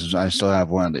these. I still have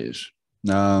one of these.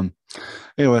 Um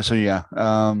anyway, so yeah,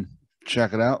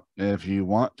 check it out if you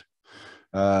want.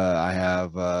 I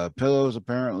have pillows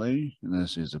apparently. And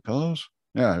this is the pillows.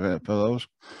 Yeah, I got pillows.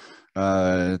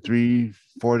 4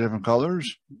 different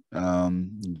colors.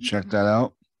 Check that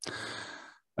out.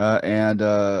 And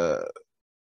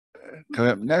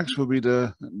coming up next will be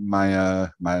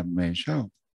my main show.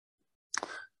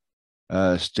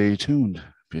 Stay tuned.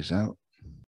 Peace out.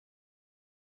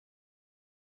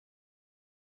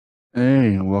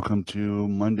 Hey, welcome to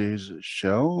Monday's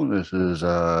show. This is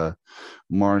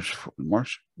March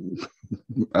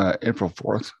April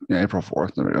 4th. Yeah, April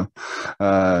 4th. There we go.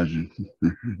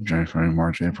 January,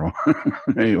 March, April.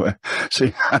 Anyway,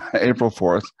 see, April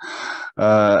 4th.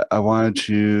 I wanted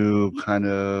to kind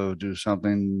of do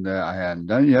something that I hadn't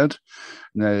done yet.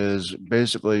 And that is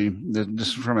basically, this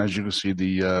is from, as you can see,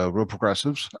 the Real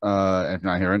Progressives, if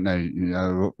not hear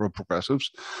it, Real Progressives,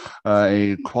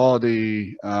 a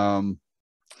quality,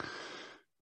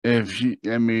 if you're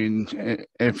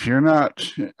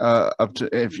not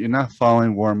if you're not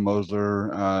following Warren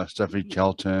Mosler, Stephanie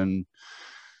Kelton,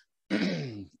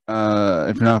 if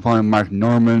you're not following Mike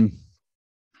Norman,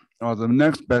 or the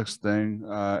next best thing,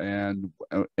 and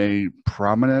a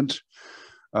prominent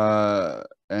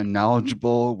and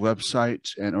knowledgeable website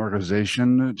and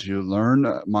organization to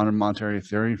learn modern monetary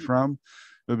theory from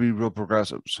would be Real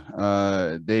Progressives.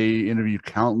 They interview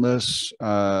countless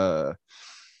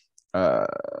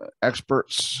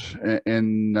experts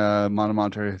in modern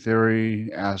monetary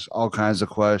theory, ask all kinds of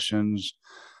questions,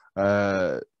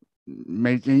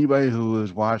 make anybody who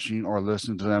is watching or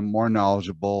listening to them more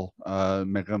knowledgeable,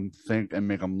 make them think and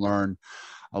make them learn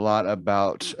a lot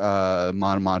about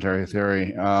modern monetary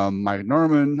theory. Mike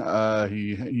Norman,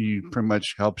 he pretty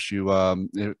much helps you. I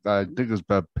think it's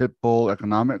about Pitbull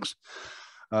Economics.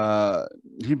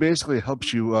 He basically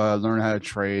helps you learn how to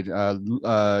trade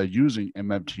using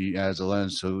MMT as a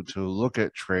lens to look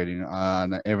at trading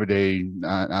on everyday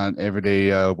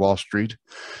Wall Street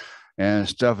and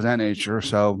stuff of that nature.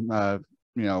 So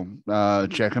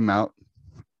check him out.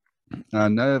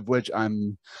 None of which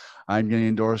I'm getting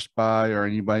endorsed by or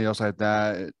anybody else like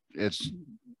that. It's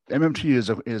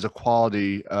MMT is a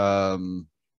quality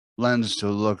lens to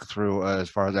look through as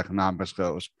far as economics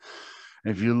goes.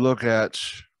 If you look at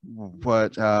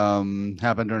what happened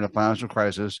during the financial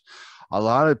crisis, a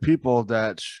lot of people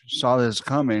that saw this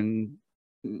coming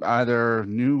either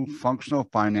knew functional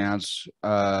finance,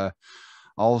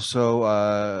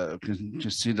 also can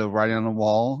see the writing on the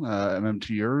wall,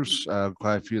 MMTers.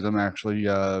 Quite a few of them actually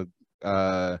got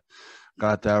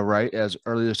that right as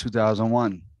early as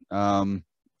 2001.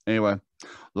 Anyway,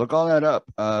 look all that up.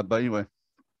 But anyway,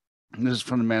 this is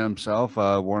from the man himself,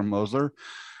 Warren Mosler.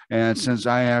 And since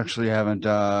I actually haven't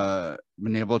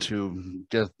been able to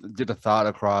get a thought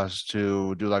across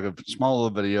to do like a small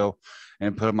little video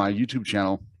and put it on my YouTube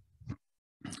channel,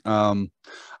 I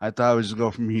thought I would just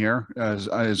go from here as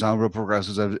on Real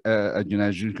Progressives,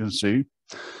 as you can see.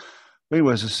 But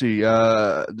anyways, let's see.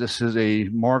 This is a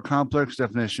more complex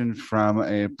definition from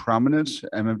a prominent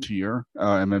MMTer,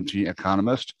 MMT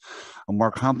economist. A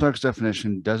more complex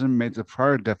definition doesn't make the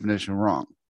prior definition wrong.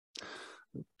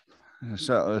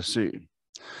 So let's see.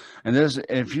 And this,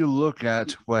 if you look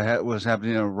at what was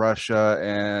happening in Russia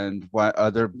and what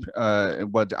the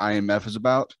IMF is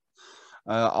about,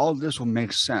 All of this will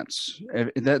make sense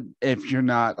if you're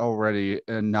not already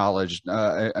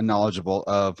knowledgeable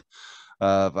of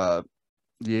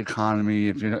the economy.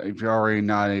 If you're already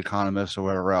not an economist or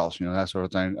whatever else, that sort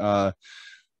of thing.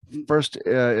 First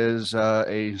is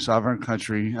a sovereign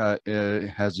country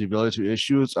has the ability to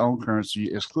issue its own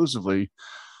currency exclusively,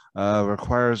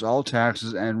 requires all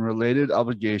taxes and related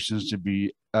obligations to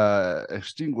be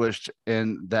extinguished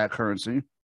in that currency,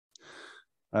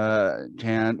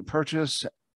 can purchase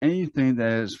anything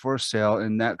that is for sale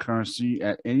in that currency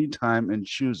at any time and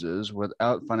chooses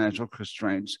without financial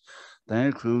constraints. That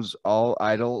includes all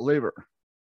idle labor.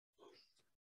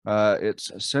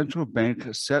 Its central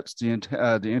bank sets the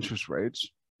interest rates.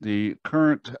 The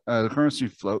currency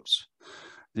floats.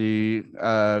 The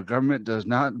government does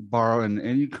not borrow in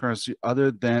any currency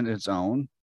other than its own.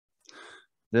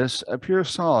 This appears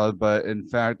solid, but in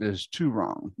fact is too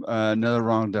wrong. Another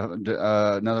wrong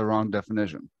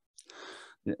definition.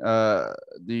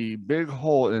 The big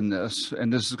hole in this,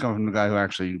 and this is coming from the guy who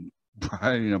actually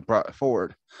brought it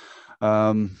forward.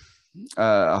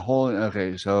 A whole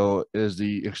okay, so is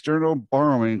the external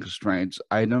borrowing constraints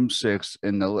item 6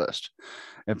 in the list.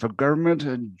 If a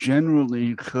government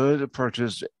generally could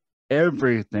purchase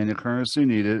everything the currency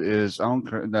needed its own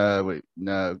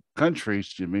country,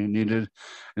 needed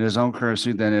in its own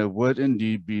currency, then it would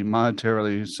indeed be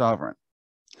monetarily sovereign.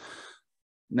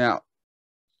 Now,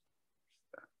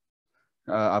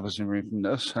 obviously reading from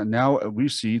this, now we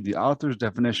see the author's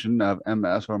definition of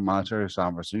MS, or monetary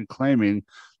sovereignty, claiming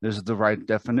this is the right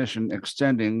definition,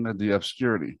 extending the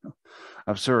absurdity.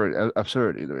 There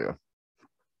we go.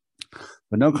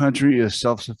 But no country is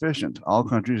self-sufficient. All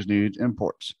countries need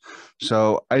imports.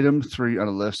 So item 3 on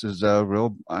the list is a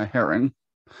real herring.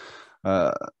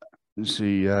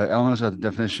 See, elements of the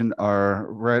definition are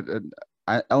red.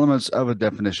 Elements of a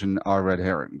definition are red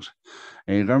herrings.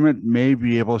 A government may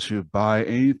be able to buy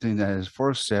anything that is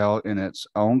for sale in its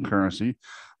own currency,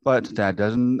 but that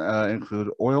doesn't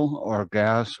include oil or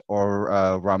gas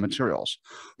or raw materials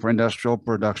for industrial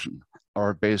production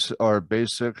or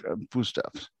basic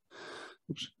foodstuffs.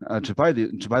 To buy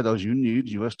those, you need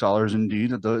U.S. dollars.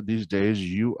 Indeed, these days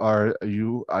I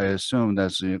assume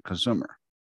that's the consumer.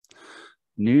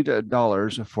 Need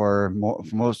dollars for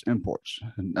most imports.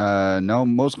 No,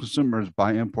 most consumers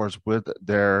buy imports with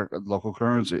their local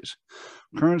currencies.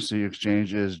 Currency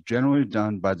exchange is generally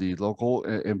done by the local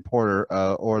importer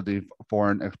or the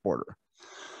foreign exporter.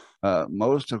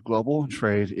 Most of global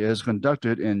trade is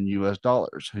conducted in U.S.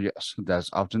 dollars. Yes, that's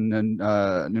often in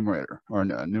numerator.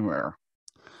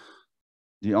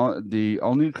 The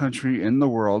only country in the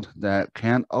world that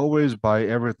can't always buy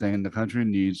everything the country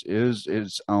needs is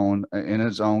its own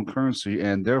currency,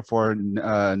 and therefore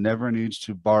never needs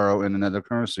to borrow in another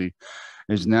currency,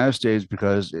 is the United States,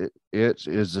 because it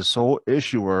is the sole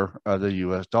issuer of the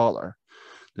U.S. dollar.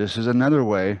 This is another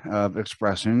way of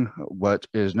expressing what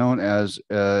is known as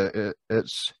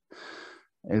its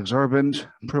exorbitant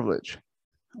privilege.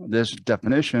 This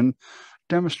definition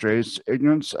demonstrates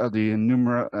ignorance of the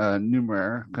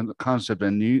numeraire concept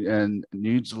and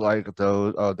needs like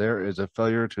those. There is a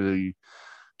failure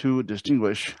to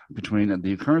distinguish between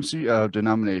the currency of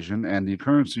denomination and the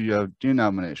currency of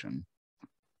denomination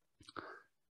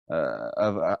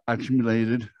of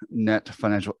accumulated net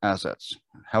financial assets.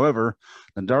 However,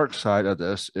 the dark side of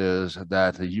this is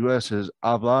that the U.S. is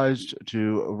obliged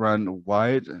to run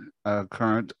wide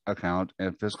current account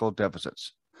and fiscal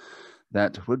deficits.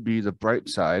 That would be the bright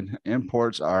side.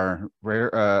 Imports are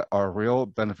real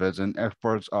benefits, and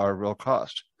exports are real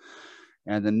cost.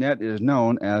 And the net is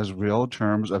known as real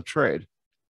terms of trade.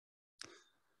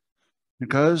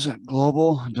 Because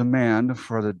global demand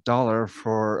for the dollar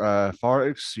far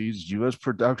exceeds U.S.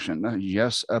 production,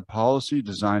 yes, a policy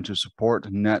designed to support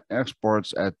net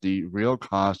exports at the real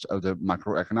cost of the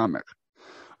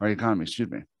economy,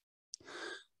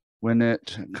 when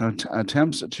it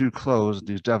attempts to close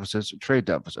these trade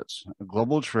deficits,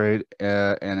 global trade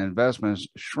and investments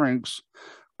shrinks,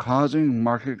 causing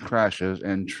market crashes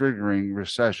and triggering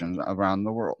recessions around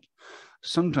the world.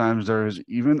 Sometimes there is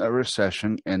even a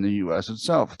recession in the U.S.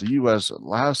 itself. The U.S.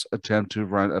 last attempt to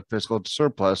run a fiscal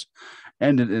surplus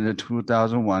ended in the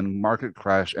 2001 market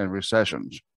crash and recession.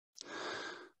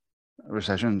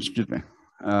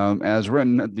 As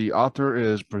written, the author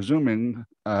is presuming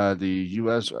the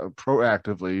U.S.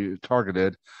 proactively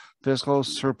targeted fiscal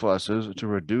surpluses to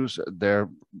reduce their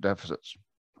deficits.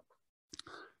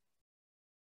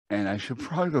 And I should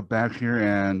probably go back here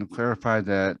and clarify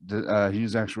that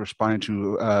he's actually responding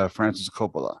to Francis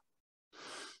Coppola.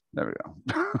 There we go.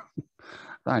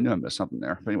 I knew I missed something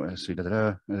there. But anyway, let's see.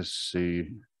 Let's see.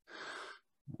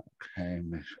 Okay.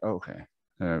 Okay.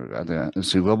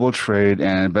 Let's see, global trade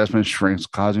and investment shrinks,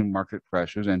 causing market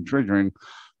crashes and triggering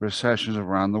recessions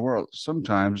around the world.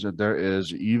 Sometimes there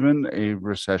is even a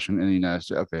recession in the United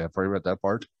States. Okay, I've already read that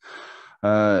part.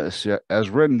 As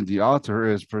written, the author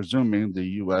is presuming the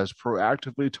U.S.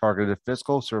 proactively targeted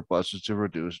fiscal surpluses to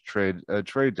reduce trade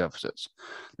deficits.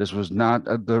 This was not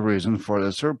the reason for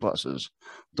the surpluses.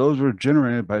 Those were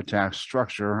generated by tax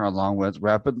structure, along with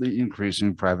rapidly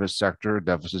increasing private sector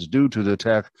deficits due to the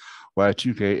tech,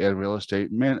 Y2K, and real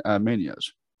estate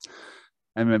manias.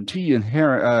 MMT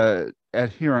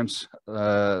adherents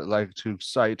like to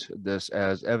cite this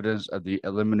as evidence of the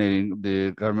eliminating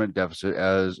the government deficit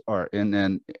as or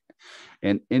in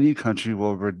any country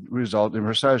will result in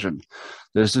recession.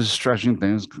 This is stretching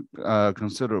things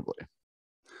considerably.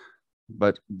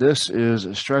 But this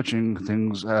is stretching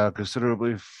things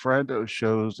considerably. Fred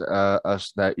shows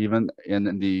us that even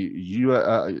in the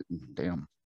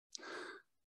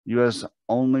U.S.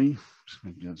 only,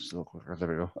 just a little quicker, there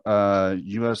we go.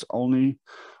 U.S. only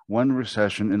one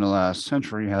recession in the last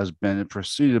century has been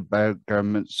preceded by a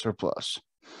government surplus.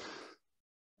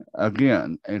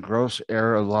 Again, a gross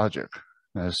error of logic,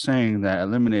 saying that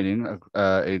eliminating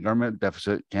a government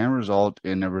deficit can result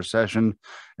in a recession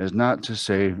is not to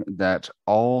say that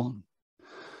all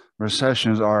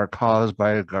recessions are caused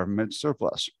by a government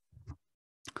surplus.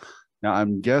 Now,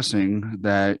 I'm guessing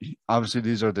that obviously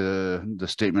these are the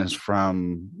statements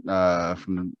from a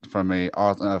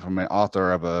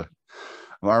author of an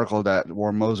article that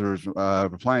Warren Moser is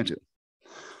replying to.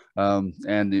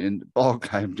 And in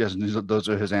bulk, I'm guessing those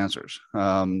are his answers.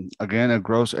 Again, a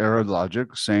gross error of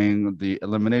logic, saying the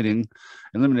eliminating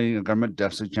a government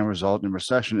deficit can result in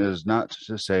recession is not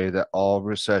to say that all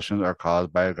recessions are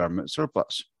caused by a government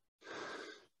surplus.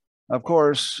 Of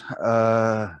course,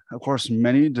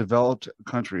 many developed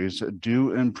countries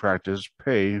do in practice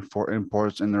pay for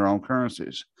imports in their own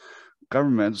currencies.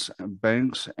 Governments,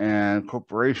 banks, and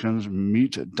corporations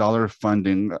meet dollar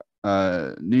funding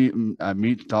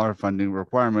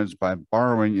requirements by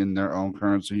borrowing in their own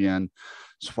currency and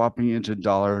swapping into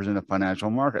dollars in the financial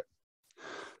market.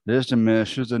 This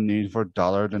diminishes the need for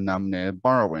dollar-denominated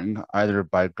borrowing, either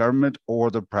by government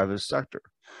or the private sector.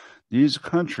 These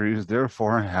countries,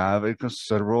 therefore, have a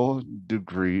considerable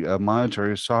degree of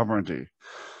monetary sovereignty.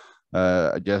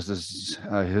 I guess this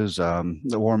is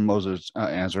the Warren Moses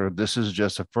answer. This is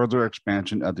just a further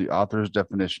expansion of the author's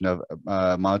definition of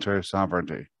monetary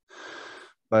sovereignty,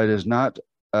 but it is not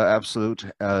absolute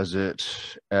as it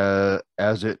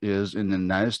is in the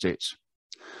United States.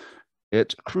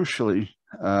 It crucially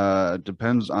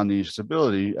depends on the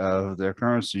stability of their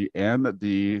currency and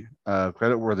the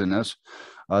creditworthiness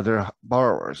of their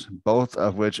borrowers, both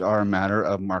of which are a matter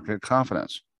of market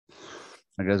confidence.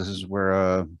 I guess this is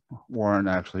where Warren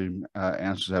actually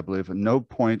answers, I believe. No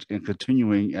point in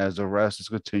continuing as the rest is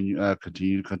continue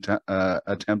to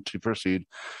attempt to proceed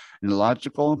in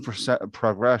logical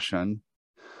progression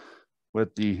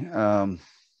with the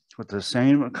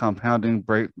same compounding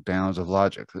breakdowns of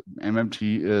logic.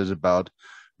 MMT is about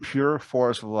pure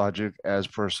force of logic as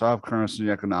per soft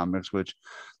currency economics, which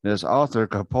this author,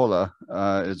 Coppola,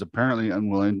 is apparently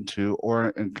unwilling to or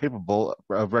incapable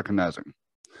of recognizing.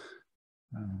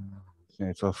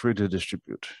 Okay, feel free to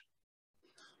distribute.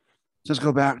 Just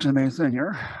go back to the main thing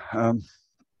here.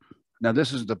 Now,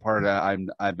 this is the part that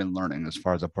I've been learning as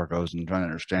far as the part goes and trying to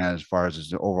understand as far as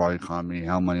the overall economy,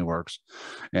 how money works,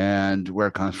 and where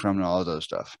it comes from, and all of those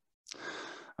stuff.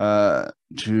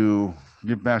 To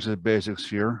get back to the basics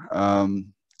here,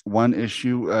 one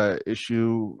issue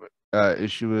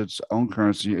its own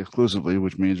currency exclusively,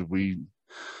 which means we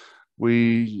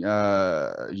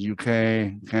UK,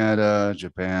 Canada,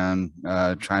 Japan,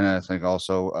 China, I think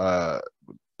also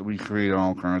we create our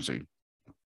own currency.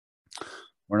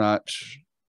 We're not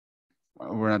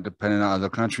dependent on other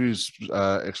countries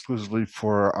exclusively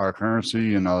for our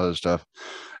currency and all that stuff.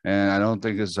 And I don't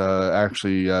think it's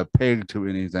actually pegged to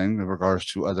anything in regards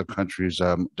to other countries'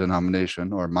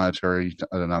 denomination or monetary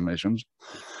denominations.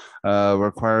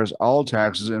 Requires all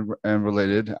taxes and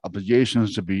related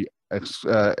obligations to be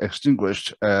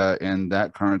extinguished in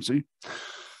that currency.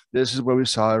 This is what we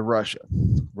saw in Russia.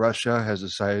 Russia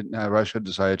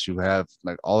decided to have,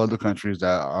 like all other countries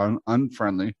that are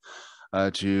unfriendly,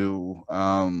 to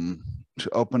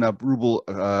open up ruble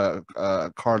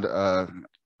card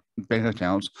bank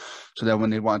accounts, so that when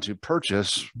they want to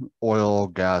purchase oil,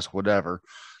 gas, whatever,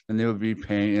 then they would be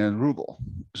paying in ruble.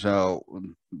 So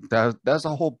that's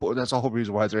the whole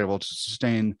reason why they're able to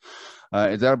sustain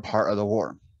that part of the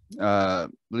war. At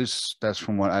least that's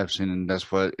from what I've seen, and that's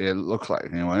what it looks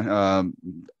like anyway.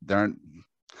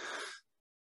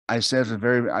 I said from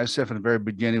the very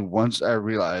beginning, once I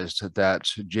realized that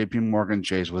JP Morgan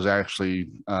Chase was actually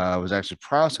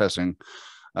processing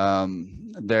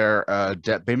their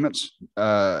debt payments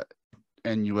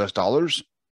in US dollars.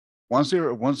 Once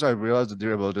I realized that they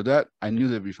were able to do that, I knew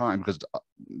they'd be fine because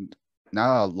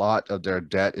now a lot of their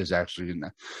debt is actually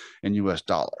in US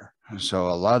dollar. So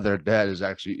a lot of their debt is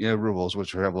actually in rubles,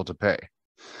 which we're able to pay.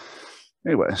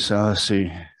 Anyway, so let's see.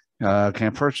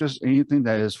 Can purchase anything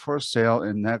that is for sale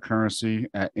in that currency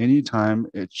at any time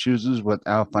it chooses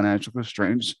without financial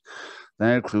constraints.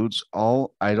 That includes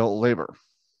all idle labor.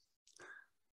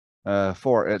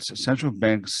 Four, its central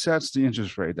bank sets the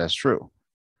interest rate. That's true.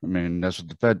 I mean, that's what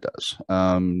the Fed does.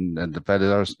 And the Fed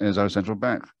is our central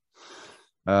bank.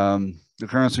 The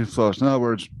currency flows. In other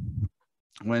words,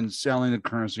 when selling the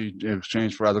currency in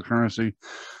exchange for other currency,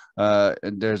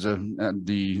 there's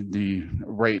the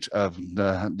rate of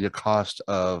the cost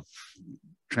of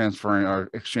transferring or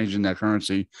exchanging that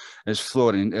currency is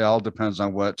floating. It all depends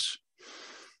on what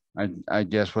I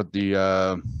guess what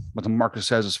the market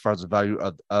says as far as the value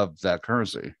of that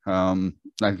currency.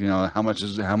 Like how much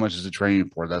is it trading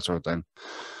for, that sort of thing.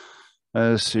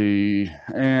 Let's see.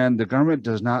 And the government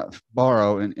does not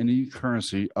borrow in any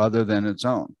currency other than its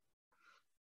own.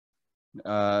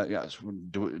 Yes.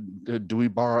 Do we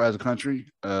borrow as a country?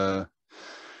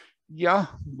 Yeah,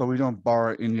 but we don't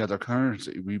borrow any other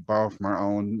currency. We borrow from our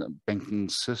own banking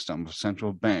system,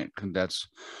 central bank, and that's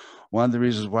one of the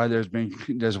reasons why there's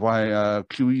why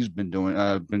QE's been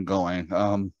going.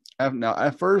 Now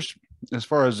at first, as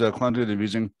far as quantitative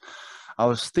easing, I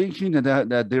was thinking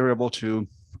that they were able to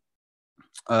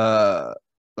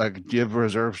like give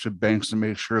reserves to banks to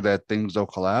make sure that things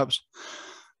don't collapse,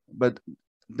 but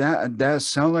that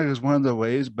sounds like it's one of the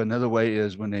ways. But another way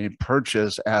is when they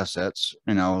purchase assets,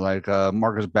 like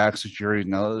markets-backed securities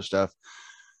and other stuff,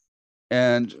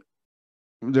 and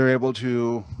they're able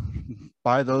to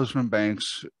buy those from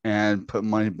banks and put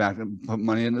money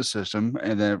in the system,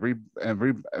 and then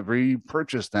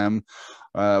repurchase them,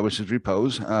 which is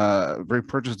repos,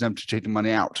 repurchase them to take the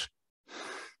money out.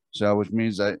 So, which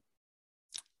means that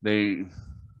they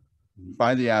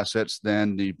buy the assets,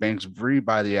 then the banks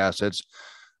rebuy the assets,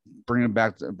 bring it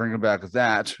back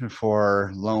that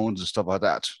for loans and stuff like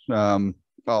that.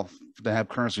 Well, they have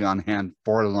currency on hand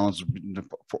for the loans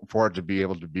for it to be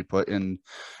able to be put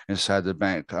inside the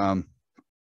bank.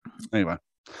 Anyway,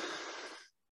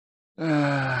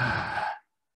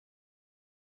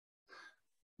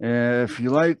 if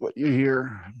you like what you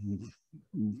hear,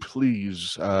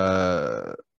 please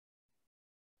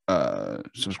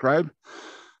subscribe.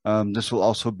 This will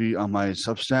also be on my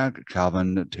Substack,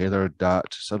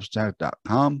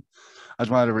 calvintaylor.substack.com. I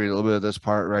just wanted to read a little bit of this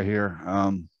part right here.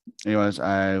 Anyways,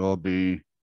 I will be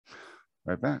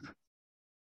right back.